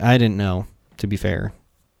I didn't know, to be fair.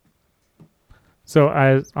 So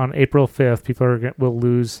on April 5th, people will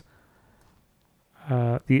lose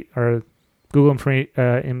Google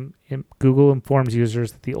Google informs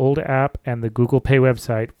users that the old app and the Google Pay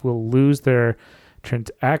website will lose their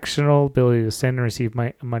transactional ability to send and receive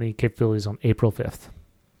money capabilities on April 5th.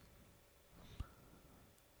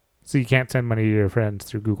 So you can't send money to your friends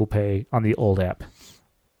through Google Pay on the old app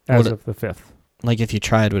as of the 5th. Like if you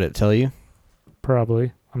tried, would it tell you?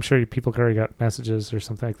 Probably. I'm sure people already got messages or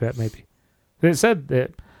something like that, maybe. They said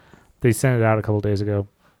that they sent it out a couple days ago,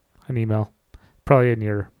 an email. Probably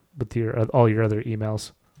with all your other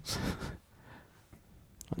emails.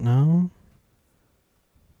 No.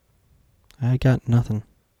 I got nothing.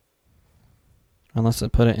 Unless I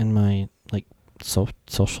put it in my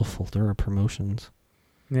social folder or promotions.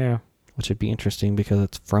 Yeah. Which would be interesting because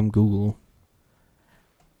it's from Google.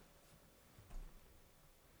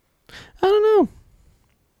 I don't know.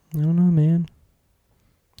 I don't know, man.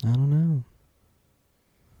 I don't know.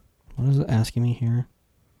 What is it asking me here?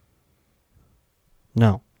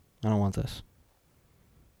 No, I don't want this.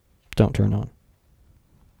 Don't turn on.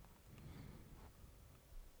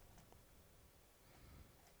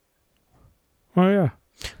 Oh, yeah.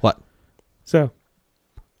 What? So,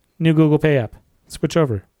 new Google Pay app. Switch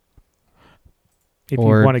over. If you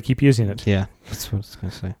Or- want to keep using it. Yeah, that's what I was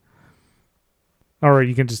going to say. Or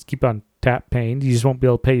you can just keep on tap paying. You just won't be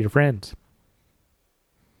able to pay your friends.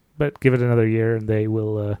 But give it another year and they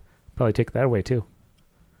will probably take that away too.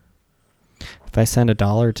 If I send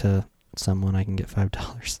 $1 to someone, I can get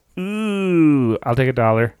 $5. Ooh, I'll take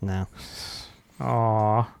 $1. No.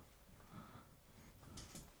 Aw,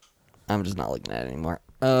 I'm just not looking at it anymore.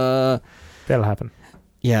 that'll happen.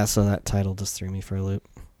 Yeah, so that title just threw me for a loop.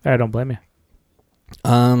 I don't blame you.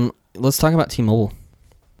 Let's talk about T-Mobile.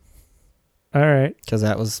 All right. Because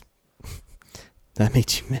that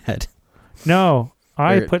made you mad. No,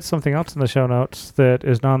 I Or- put something else in the show notes that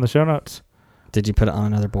is not in the show notes. Did you put it on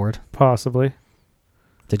another board? Possibly.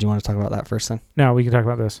 Did you want to talk about that first then? No, we can talk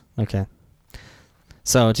about this. Okay.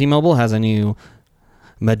 So T-Mobile has a new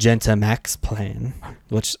Magenta Max plan,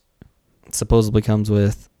 which supposedly comes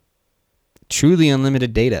with truly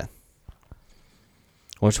unlimited data.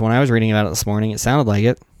 Which when I was reading about it this morning, it sounded like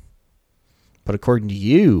it. But according to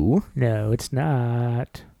you, No, it's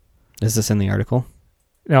not. is this in the article?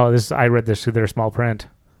 No, I read this through their small print.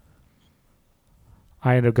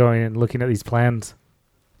 I ended up going and looking at these plans.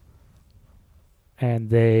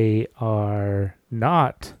 And they are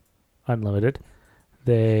not unlimited.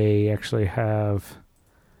 They actually have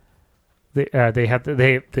they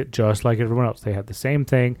just like everyone else. They have the same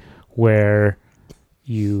thing where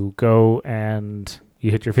you go and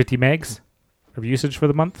you hit your 50 megs of usage for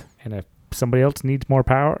the month, and if somebody else needs more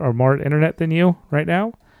power or more internet than you right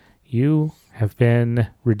now, you have been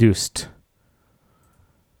reduced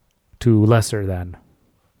to lesser than.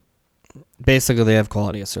 Basically, they have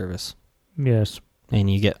quality of service. Yes. And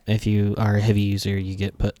you get, if you are a heavy user, you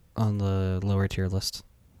get put on the lower tier list.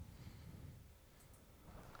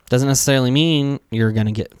 Doesn't necessarily mean you're going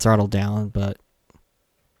to get throttled down, but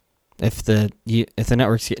if the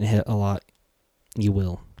network's getting hit a lot, you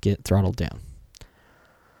will get throttled down.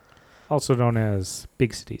 Also known as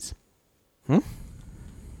big cities. Hmm?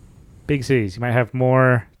 Big cities. You might have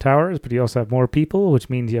more towers, but you also have more people, which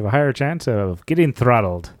means you have a higher chance of getting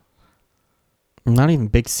throttled. Not even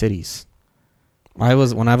big cities. When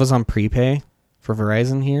I was on prepay for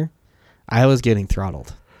Verizon here, I was getting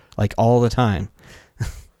throttled like all the time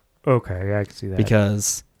Okay, yeah, I can see that.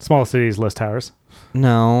 because Small cities, less towers.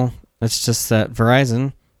 no, it's just that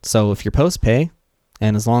Verizon. So if you're post pay,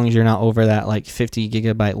 and as long as you're not over that like 50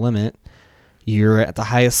 gigabyte limit, you're at the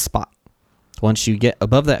highest spot. Once you get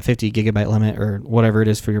above that 50 gigabyte limit or whatever it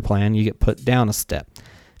is for your plan, you get put down a step.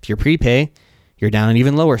 If you're prepay, you're down an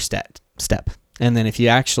even lower step. And then if you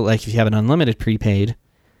have an unlimited prepaid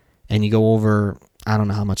and you go over, I don't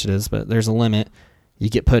know how much it is, but there's a limit, you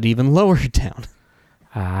get put even lower down,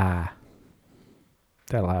 Ah.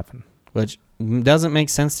 That'll happen. which doesn't make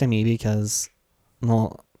sense to me because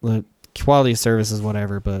well, the quality of service is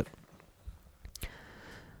whatever, but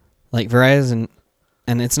like Verizon,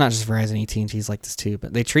 and it's not just Verizon, AT&T's like this too,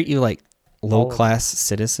 but they treat you like low-class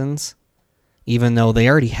citizens, even though they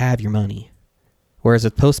already have your money. Whereas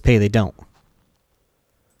with post-pay, they don't.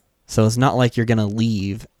 So it's not like you're going to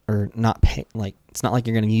leave or not pay. Like, it's not like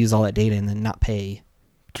you're going to use all that data and then not pay.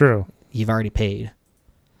 True. You've already paid.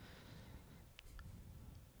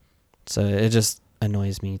 So it just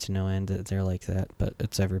annoys me to no end that they're like that, but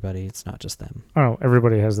it's everybody. It's not just them. Oh,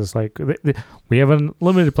 everybody has this, like, we have a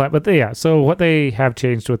limited plan, but so what they have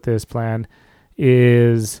changed with this plan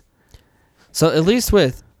is... So at least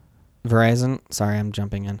with Verizon, sorry, I'm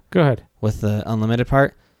jumping in. Go ahead. With the unlimited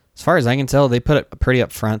part, as far as I can tell, they put it pretty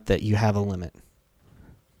up front that you have a limit.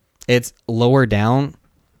 It's lower down,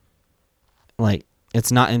 like,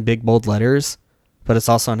 it's not in big bold letters, but it's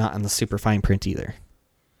also not in the super fine print either.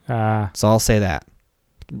 So I'll say that.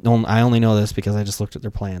 I only know this because I just looked at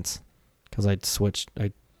their plans. Because I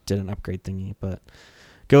did an upgrade thingy. But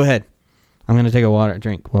go ahead. I'm going to take a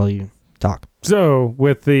drink while you talk. So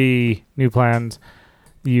with the new plans,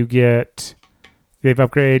 they've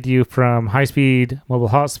upgraded you from high-speed mobile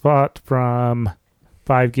hotspot from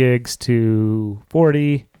 5 gigs to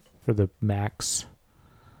 40 for the max.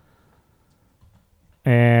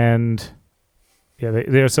 And yeah, they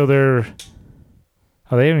don't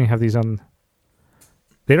even have these on.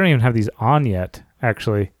 They don't even have these on yet,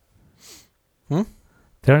 actually. They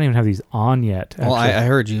don't even have these on yet. Actually. Well, I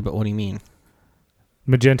heard you, but what do you mean?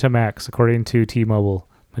 Magenta Max, according to T-Mobile.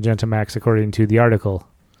 Magenta Max, according to the article.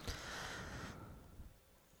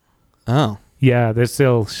 Oh. Yeah, they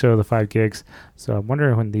still show the 5 gigs. So I'm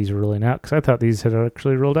wondering when these are rolling out, because I thought these had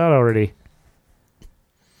actually rolled out already.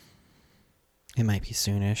 It might be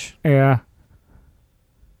soonish. Yeah.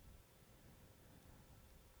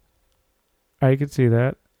 I could see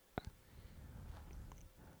that.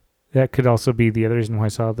 That could also be the other reason why I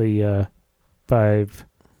saw the 5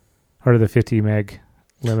 or the 50 meg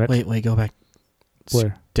limit. Wait, go back.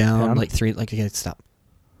 Where? Down like 3, like, okay, stop.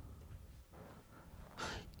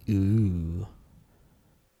 Ooh.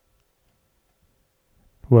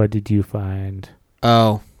 What did you find?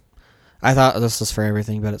 Oh. I thought this was for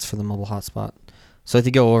everything, but it's for the mobile hotspot. So if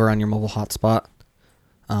you go over on your mobile hotspot,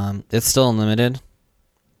 it's still unlimited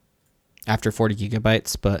after 40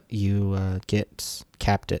 gigabytes, but you get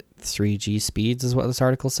capped at 3G speeds is what this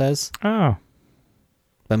article says. Oh.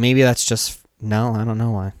 But maybe that's just... No, I don't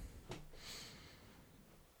know why.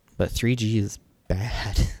 But 3G is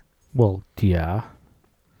bad. Well, yeah.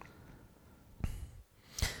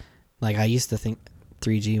 Like, I used to think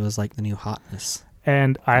 3G was like the new hotness.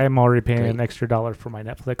 And I am already paying Great. an extra $1 for my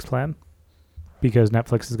Netflix plan because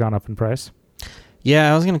Netflix has gone up in price.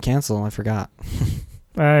 Yeah, I was going to cancel. I forgot.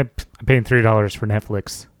 I'm paying $3 for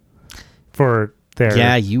Netflix for their...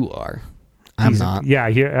 Yeah, you are. I'm not. Yeah,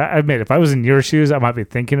 I admit, if I was in your shoes, I might be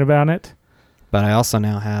thinking about it. But I also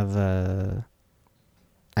now have...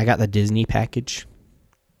 I got the Disney package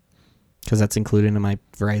because that's included in my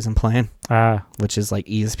Verizon plan, which is like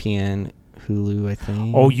ESPN, Hulu, I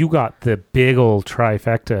think. Oh, you got the big old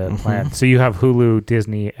trifecta plan. So you have Hulu,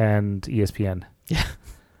 Disney, and ESPN. Yeah.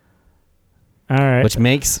 All right. Which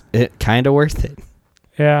makes it kind of worth it.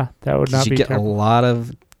 Yeah, that would not be You get terrible. a lot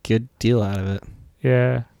of good deal out of it.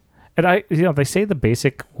 Yeah. And they say the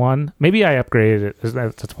basic one. Maybe I upgraded it.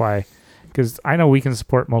 That's why. Because I know we can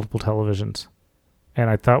support multiple televisions. And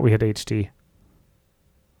I thought we had HD.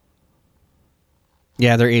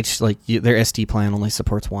 Yeah, their SD plan only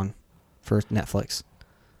supports one for Netflix.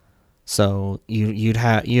 So you'd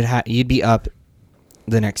be up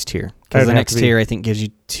the next tier, because the next tier I think gives you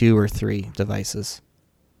 2 or 3 devices,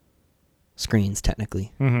 screens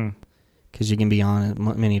technically, because you can be on as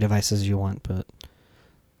many devices as you want. But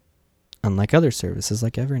unlike other services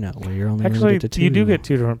like Evernote, where you're only limited to 2. You do get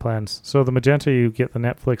 2 different plans. So the Magenta, you get the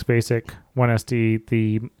Netflix Basic 1SD.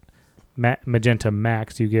 The Magenta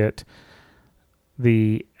Max, you get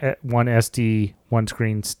the 1SD 1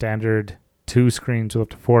 screen standard, 2 screens with up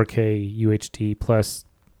to 4K UHD plus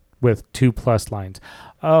with 2 plus lines.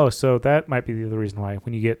 Oh, so that might be the other reason why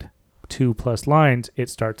when you get 2 plus lines, it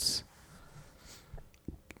starts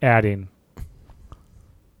adding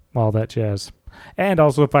all that jazz. And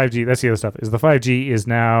also 5G. That's the other stuff. Is the 5G is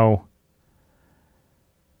now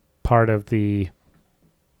part of the,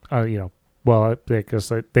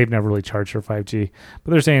 because they've never really charged for 5G,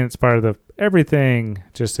 but they're saying it's part of the everything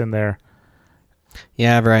just in there.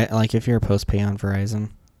 Yeah, right. Like if you're a post pay on Verizon,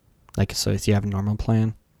 like so if you have a normal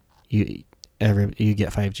plan, you get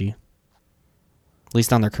 5G. At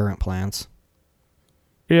least on their current plans.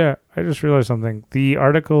 Yeah, I just realized something. The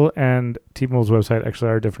article and T-Mobile's website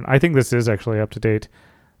actually are different. I think this is actually up to date.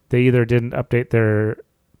 They either didn't update their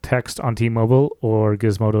text on T-Mobile or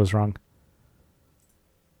Gizmodo is wrong.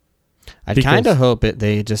 I Because- kind of hope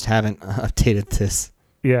they just haven't updated this,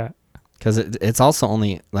 Yeah. because it's also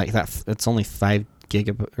only like that. It's only 5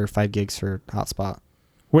 gigs for hotspot.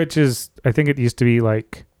 Which is, I think it used to be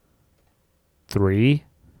like 3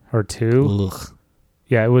 or 2. Ugh.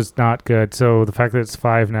 Yeah, it was not good. So the fact that it's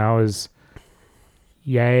 5 now is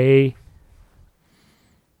yay.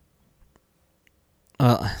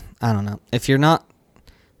 Well, I don't know. If you're not,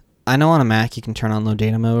 I know on a Mac you can turn on low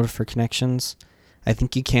data mode for connections. I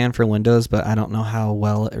think you can for Windows, but I don't know how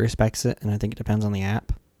well it respects it, and I think it depends on the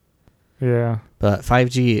app. Yeah. But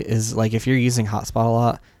 5G is like, if you're using hotspot a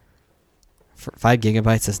lot, 5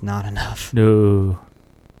 gigabytes is not enough. No.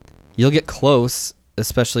 You'll get close,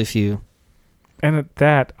 especially if you. And at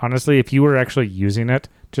that, honestly, if you were actually using it,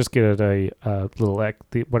 just get it a little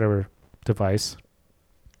whatever device.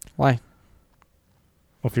 Why?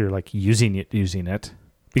 If you're like using it,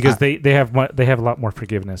 because they have a lot more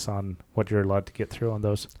forgiveness on what you're allowed to get through on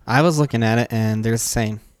those. I was looking at it, and they're the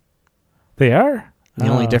same. They are. The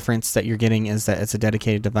only difference that you're getting is that it's a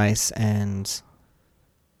dedicated device, and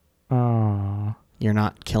you're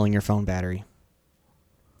not killing your phone battery.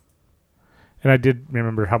 And I did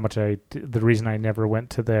remember how much the reason I never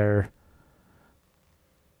went to their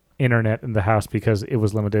internet in the house because it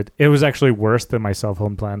was limited. It was actually worse than my cell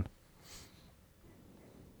phone plan.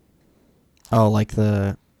 Oh, like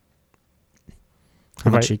how If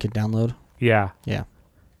much I- you could download? Yeah. Yeah.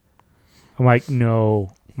 I'm like,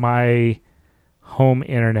 no, my home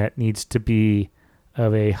internet needs to be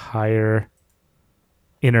of a higher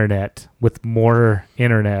internet with more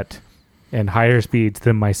internet and higher speeds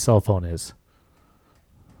than my cell phone is.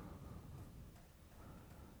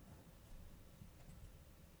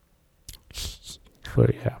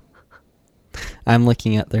 But yeah. I'm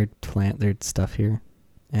looking at their stuff here,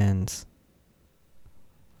 and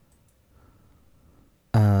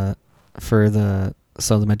for the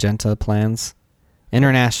Magenta plans,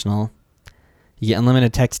 international, you get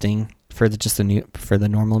unlimited texting for the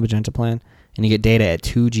normal Magenta plan, and you get data at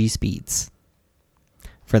 2G speeds.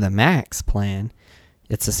 For the Max plan,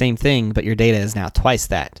 it's the same thing, but your data is now twice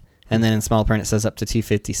that. And then in small print, it says up to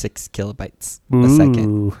 256 kilobytes a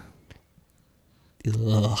second.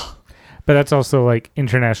 Ugh. But that's also like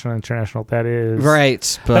international. That is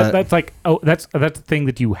Right, but that's like that's the thing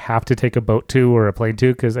that you have to take a boat to or a plane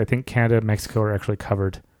to because I think Canada and Mexico are actually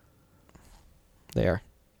covered. they are.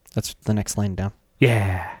 That's the next lane down.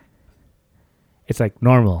 Yeah, it's like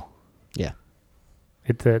normal. Yeah.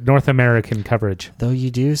 It's a North American coverage. Though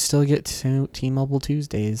you do still get T-Mobile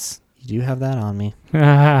Tuesdays. You do have that on me. You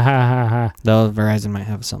Though Verizon might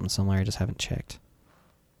have something similar. I just haven't checked.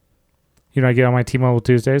 know, I get on my T-Mobile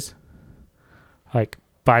Tuesdays, like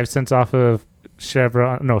 5 cents off of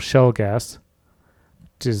Shell gas,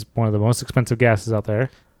 which is one of the most expensive gases out there.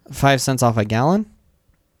 5 cents off a gallon?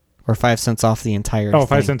 Or 5 cents off the entire Oh, 5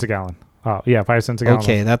 thing? cents a gallon. Oh, yeah, 5 cents a gallon.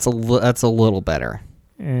 Okay, that's a little better.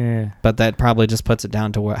 Eh, But that probably just puts it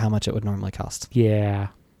down to how much it would normally cost. yeah.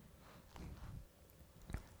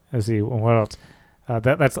 Let's see, what else?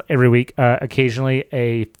 That's every week. Occasionally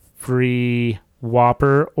a free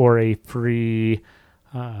Whopper or a free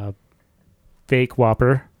fake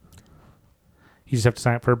Whopper. You just have to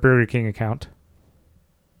sign up for a Burger King account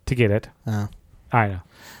to get it. Oh. I know.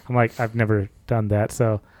 I'm like, I've never done that,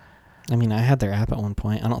 so I mean, I had their app at one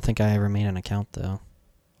point. I don't think I ever made an account, though.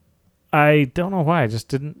 I don't know why. I just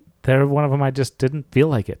didn't. They're one of them. I just didn't feel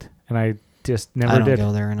like it, and I just never I don't did.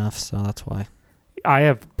 go there enough, so that's why. I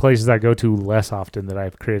have places I go to less often that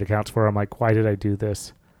I've created accounts for. I'm like, why did I do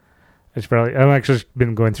this? I've actually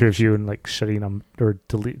been going through a few and like shutting them or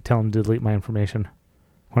telling them to delete my information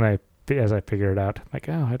as I figure it out. I'm like,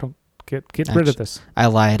 oh, I don't get rid of this. I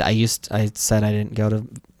lied. I said I didn't go to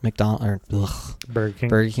McDonald's or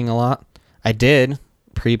Burger King. a lot. I did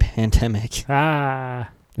pre-pandemic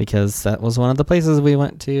because that was one of the places we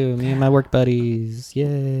went to. Me and my work buddies.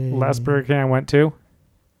 Yay! Last Burger King I went to,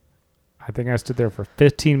 I think I stood there for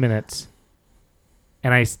 15 minutes,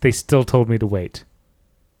 and they still told me to wait.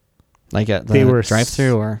 Like at They were the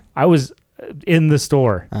drive-through, or I was in the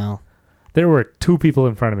store. oh, There were 2 people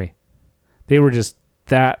in front of me. They were just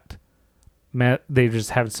that. They just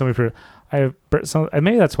had so many.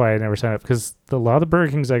 Maybe that's why I never signed up because a lot of the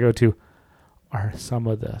Burger Kings I go to are some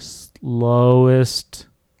of the slowest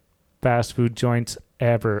fast food joints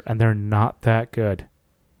ever, and they're not that good.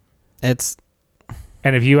 it's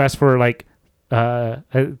And if you ask for like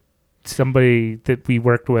somebody that we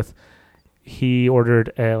worked with, he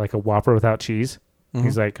ordered like a Whopper without cheese. Mhm.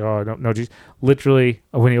 He's like, oh, no cheese. Literally,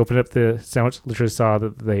 when he opened up the sandwich, literally saw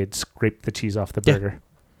that they had scraped the cheese off the Yeah. burger.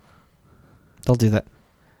 They'll do that.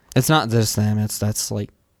 It's not just them. That's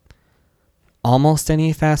like almost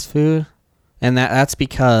any fast food, and that's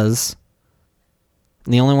because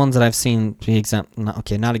the only ones that I've seen be exempt,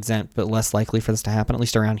 not exempt, but less likely for this to happen, at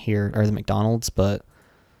least around here, are the McDonald's. But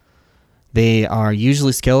they are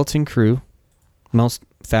usually skeleton crew. Most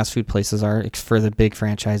fast food places are, for the big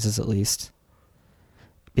franchises at least,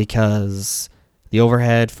 because the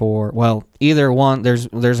overhead for, well, either one, there's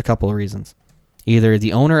a couple of reasons. Either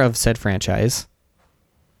the owner of said franchise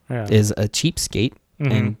is a cheapskate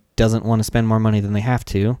and doesn't want to spend more money than they have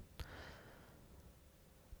to,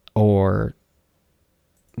 or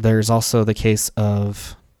there's also the case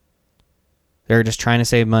of they're just trying to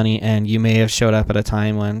save money, and you may have showed up at a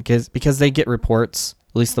time when, because they get reports,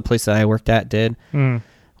 at least the place that I worked at did,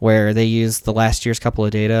 where they used the last year's couple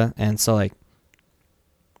of data, and so like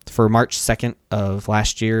for March 2nd of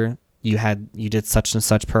last year, you did such and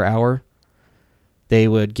such per hour. They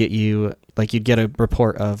would get you, like, you'd get a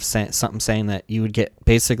report of something saying that you would get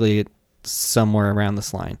basically somewhere around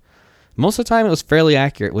this line. Most of the time it was fairly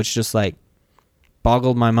accurate, which just like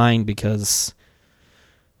boggled my mind, because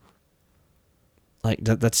like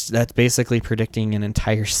that's basically predicting an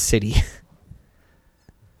entire city.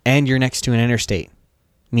 And you're next to an interstate,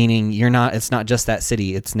 meaning it's not just that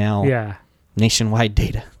city, it's now nationwide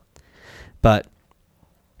data. But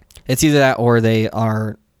it's either that or they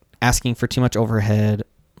are asking for too much overhead,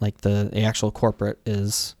 like the actual corporate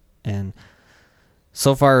is. And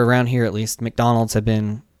so far around here, at least, McDonald's have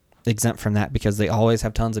been exempt from that because they always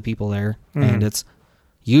have tons of people there, and it's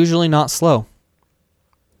usually not slow.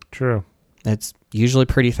 True. It's usually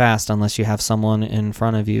pretty fast unless you have someone in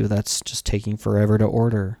front of you that's just taking forever to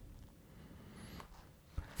order.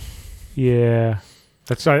 Yeah.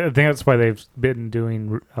 I think that's why they've been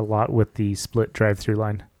doing a lot with the split drive-through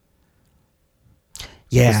line.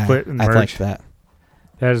 Yeah, split and I've merge. liked that.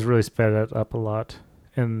 That has really sped it up a lot.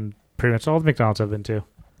 And pretty much all the McDonald's I've been to.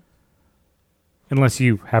 Unless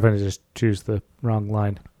you happen to just choose the wrong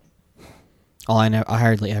line. I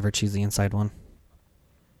hardly ever choose the inside one,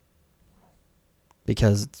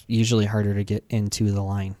 because it's usually harder to get into the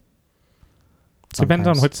line. Depends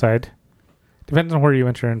on which side. Depends on where you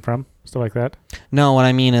enter in from. Stuff like that. No, what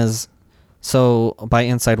I mean is, so by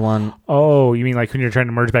inside one. Oh, you mean like when you're trying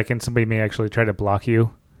to merge back in, somebody may actually try to block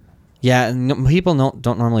you? Yeah, people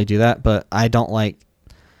don't normally do that, but I don't like.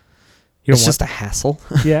 It's just a hassle.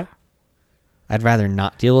 Yeah. I'd rather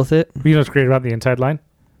not deal with it. You know what's great about the inside line?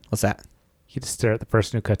 What's that? You just stare at the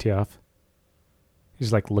person who cut you off. You're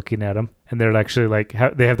just like looking at them, and they're actually like,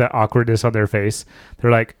 they have that awkwardness on their face.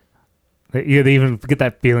 They're like, they even get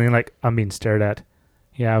that feeling like, I'm being stared at.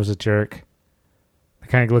 Yeah, I was a jerk. They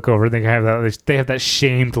kind of look over and they have that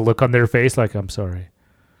shamed look on their face, like, I'm sorry.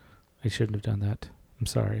 I shouldn't have done that. I'm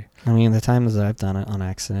sorry. I mean, the times that I've done it on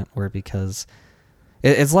accident were because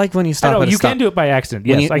it's like when you stop at a you stop. can do it by accident.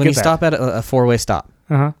 Yes, when you stop at a four-way stop,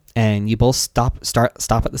 and you both stop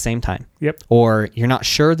at the same time. Yep. Or you're not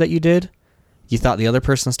sure that you did. You thought the other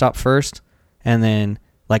person stopped first, and then,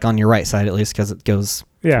 like, on your right side at least, because it goes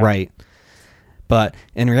right. But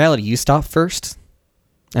in reality, you stop first,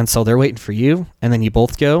 and so they're waiting for you, and then you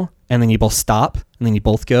both go, and then you both stop, and then you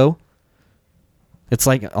both go. It's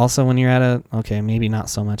like also when you're at maybe not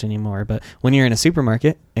so much anymore, but when you're in a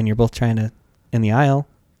supermarket and you're both trying to, in the aisle,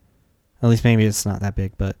 at least maybe it's not that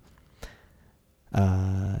big, but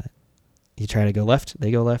you try to go left, they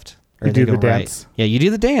go left, or you they do go the right. dance. Yeah, you do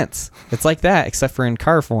the dance. It's like that, except for in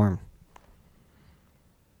car form.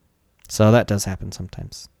 So that does happen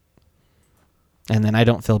sometimes. And then I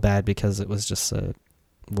don't feel bad because it was just a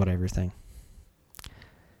whatever thing.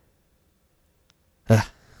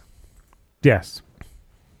 Yes.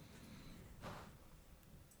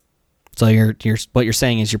 So what you're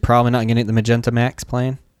saying is you're probably not going to get the Magenta Max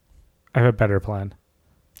plan? I have a better plan.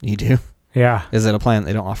 You do? Yeah. Is it a plan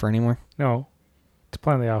they don't offer anymore? No. It's a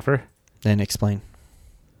plan they offer. Then explain.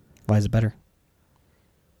 Why is it better?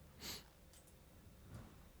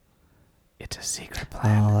 It's a secret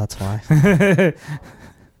plan. Oh, that's why.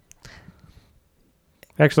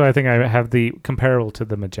 Actually, I think I have the comparable to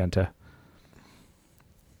the Magenta.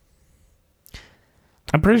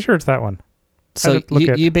 I'm pretty sure it's that one. So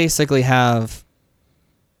you basically have...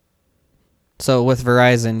 So with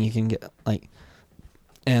Verizon, you can get, like...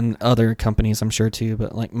 And other companies, I'm sure, too.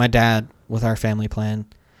 But, like, my dad, with our family plan,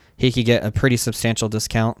 he could get a pretty substantial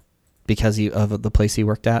discount because of the place he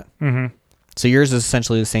worked at. Mm-hmm. So yours is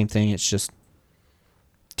essentially the same thing. It's just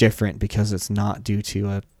different because it's not due to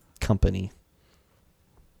a company.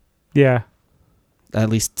 Yeah. at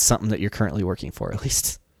least something that you're currently working for, at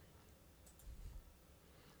least.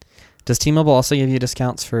 Does T-Mobile also give you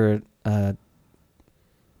discounts for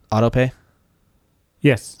auto pay?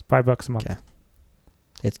 Yes, $5 a month. Okay.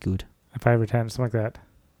 It's good. 5 or 10, something like that.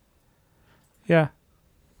 Yeah.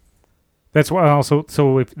 That's why also,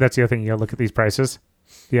 so if, that's the other thing. You gotta look at these prices.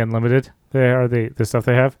 The unlimited, the stuff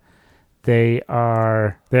they have. They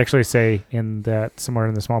actually say in that somewhere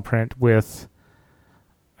in the small print with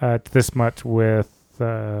this much with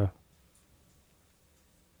what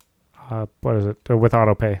is it? With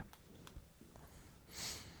auto pay.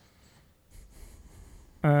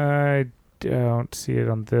 I don't see it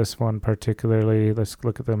on this one particularly. Let's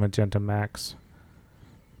look at the Magenta Max.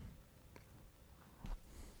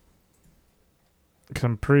 Because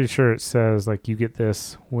I'm pretty sure it says like you get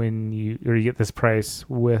this you get this price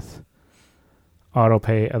with auto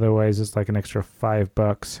pay. Otherwise, it's like an extra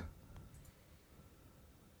 $5.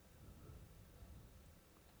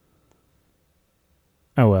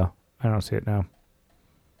 Oh well, I don't see it now.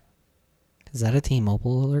 Is that a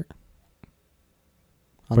T-Mobile alert?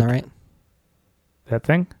 On the right? That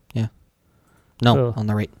thing? Yeah. No, Oh. on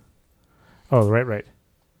the right. Oh, right.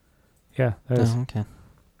 Yeah, that is. Oh, okay.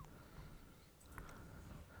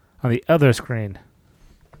 On the other screen.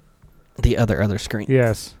 The other screen.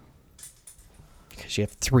 Yes. Because you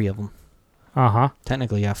have 3 of them. Uh-huh.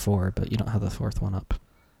 Technically you have 4, but you don't have the 4th one up.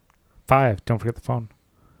 5. Don't forget the phone.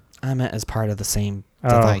 I meant as part of the same Oh.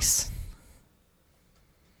 device.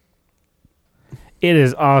 It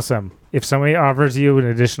is awesome. If somebody offers you an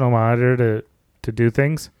additional monitor to do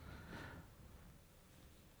things,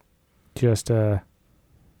 just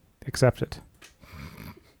accept it.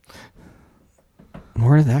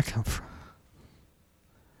 Where did that come from?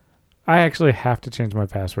 I actually have to change my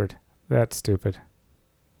password. That's stupid.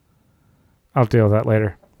 I'll deal with that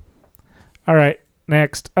later. All right.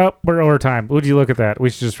 Next up, we're over time. Would you look at that? We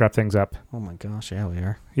should just wrap things up. Oh my gosh, yeah, we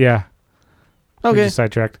are. Yeah. We Okay. just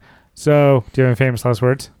sidetracked. So, do you have any famous last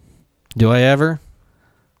words? Do I ever?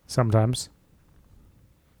 Sometimes.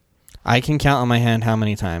 I can count on my hand how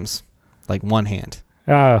many times. Like one hand.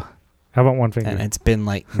 How about one finger? And it's been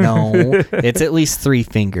like, no, it's at least 3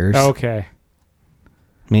 fingers. Okay.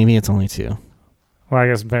 Maybe it's only 2. Well, I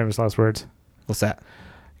got some famous last words. What's that?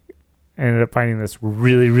 I ended up finding this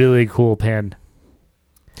really, really cool pen.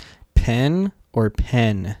 Pen or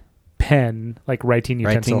pen? Pen, like writing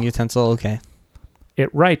utensil. Writing utensil, okay.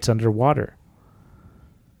 It writes underwater.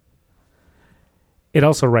 It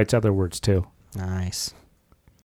also writes other words too. Nice.